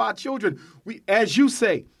to help our children. As you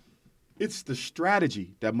say, it's the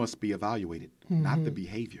strategy that must be evaluated, not the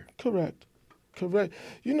behavior. Correct.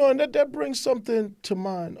 You know, and that brings something to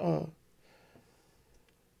mind.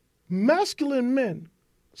 Masculine men,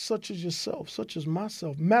 such as yourself, such as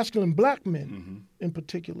myself, masculine black men in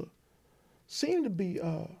particular, seem to be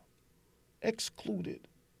excluded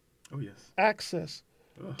Oh, yes. access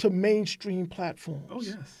to mainstream platforms. Oh,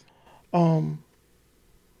 yes.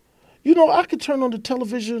 You know, I could turn on the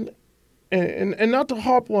television and not to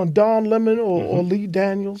harp on Don Lemon or Lee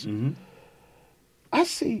Daniels. I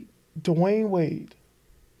see Dwayne Wade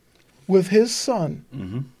with his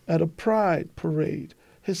son at a pride parade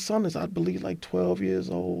His son is, I believe, like 12 years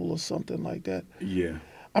old or something like that. Yeah.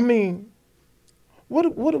 I mean, what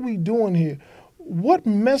are we doing here? What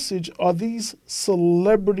message are these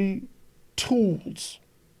celebrity tools?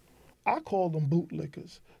 I call them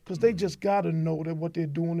bootlickers because they just got to know that what they're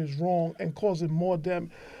doing is wrong and causing more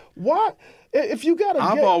damage. Why? If you got to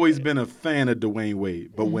I've always been a fan of Dwayne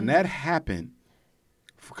Wade, but when that happened,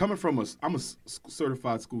 coming from I'm a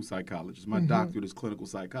certified school psychologist. My doctorate is clinical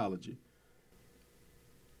psychology.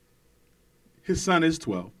 His son is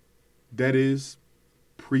 12. That is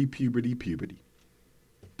pre-puberty, puberty.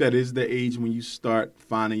 That is the age when you start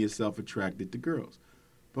finding yourself attracted to girls.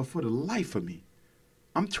 But for the life of me,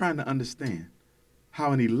 I'm trying to understand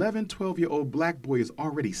how an 11, 12-year-old black boy is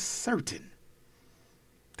already certain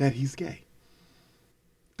that he's gay.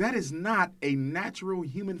 That is not a natural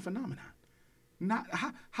human phenomenon.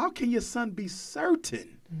 How can your son be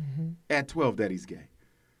certain at 12 that he's gay?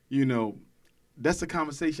 You know, that's a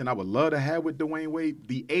conversation I would love to have with Dwayne Wade.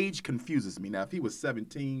 The age confuses me. Now, if he was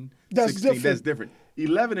 17, 16, that's different.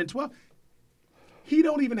 11 and 12, he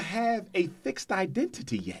don't even have a fixed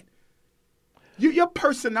identity yet. Your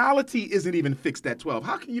personality isn't even fixed at 12.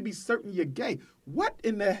 How can you be certain you're gay? What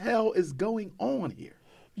in the hell is going on here?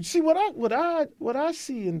 You see, what I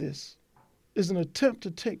see in this is an attempt to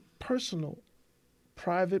take personal,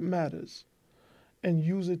 private matters and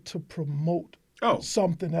use it to promote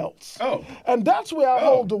something else. And that's where I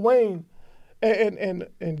hold Dwayne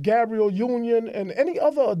and Gabrielle Union and any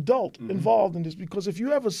other adult involved in this, because if you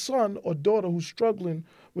have a son or daughter who's struggling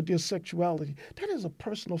with their sexuality, that is a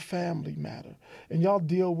personal family matter, and y'all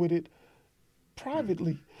deal with it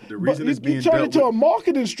privately. The reason it's being you turn it to a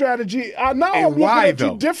marketing strategy. Now I'm looking at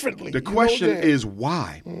you differently. The question is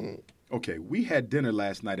why? Okay, we had dinner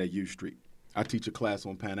last night at U Street. I teach a class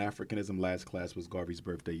on Pan-Africanism. Last class was Garvey's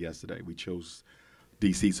birthday yesterday. We chose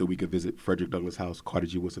D.C. so we could visit Frederick Douglass House, Carter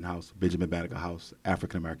G. Woodson House, Benjamin Banneker House,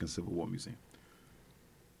 African American Civil War Museum.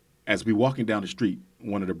 As we walking down the street,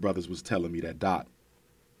 one of the brothers was telling me that, Doc,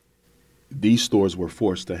 these stores were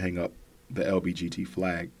forced to hang up the LBGT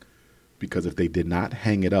flag because if they did not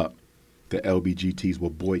hang it up, the LBGTs will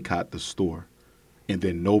boycott the store, and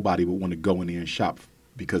then nobody would want to go in there and shop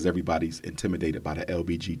because everybody's intimidated by the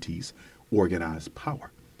LBGT's organized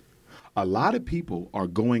power. A lot of people are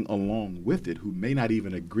going along with it who may not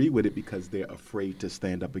even agree with it because they're afraid to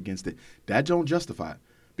stand up against it. That don't justify it,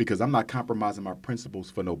 because I'm not compromising my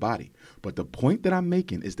principles for nobody. But the point that I'm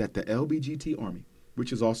making is that the LBGT Army,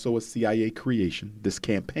 which is also a CIA creation, this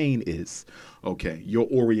campaign is, okay, your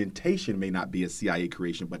orientation may not be a CIA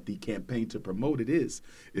creation, but the campaign to promote it is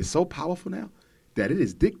so powerful now that it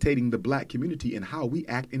is dictating the black community and how we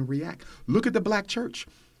act and react. Look at the black church.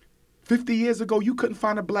 50 years ago, you couldn't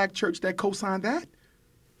find a black church that co-signed that.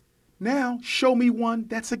 Now, show me one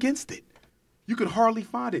that's against it. You could hardly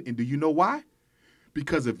find it. And do you know why?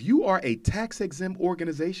 Because if you are a tax-exempt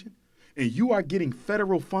organization and you are getting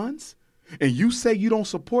federal funds and you say you don't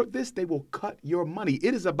support this, they will cut your money.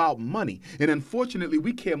 It is about money. And unfortunately,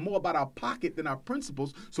 we care more about our pocket than our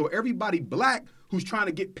principles. So everybody black who's trying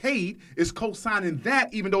to get paid is co-signing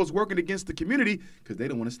that, even though it's working against the community, because they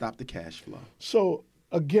don't want to stop the cash flow. So,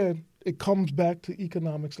 again, it comes back to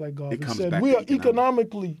economics, like Garvey said. We are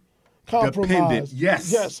economically compromised. Dependent,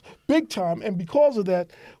 yes. Yes, big time. And because of that,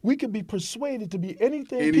 we can be persuaded to be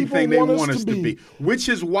anything people they want us to be. Which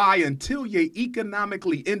is why until you're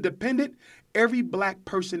economically independent, every black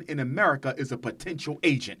person in America is a potential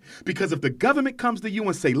agent. Because if the government comes to you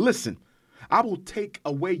and say, listen, I will take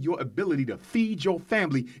away your ability to feed your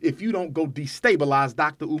family if you don't go destabilize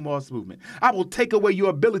Dr. Umar's movement. I will take away your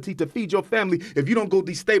ability to feed your family if you don't go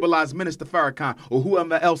destabilize Minister Farrakhan or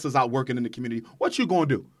whoever else is out working in the community. What you going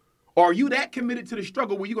to do? Or are you that committed to the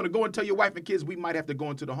struggle where you're going to go and tell your wife and kids, we might have to go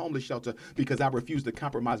into the homeless shelter because I refuse to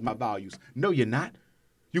compromise my values? No, you're not.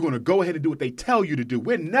 You're going to go ahead and do what they tell you to do.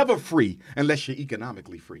 We're never free unless you're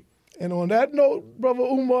economically free. And on that note, Brother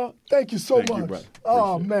Umar, thank you so much. You, brother.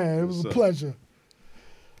 Oh, man, it was a pleasure.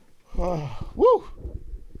 Woo.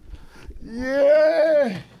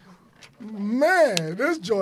 Yeah. Man, this joint.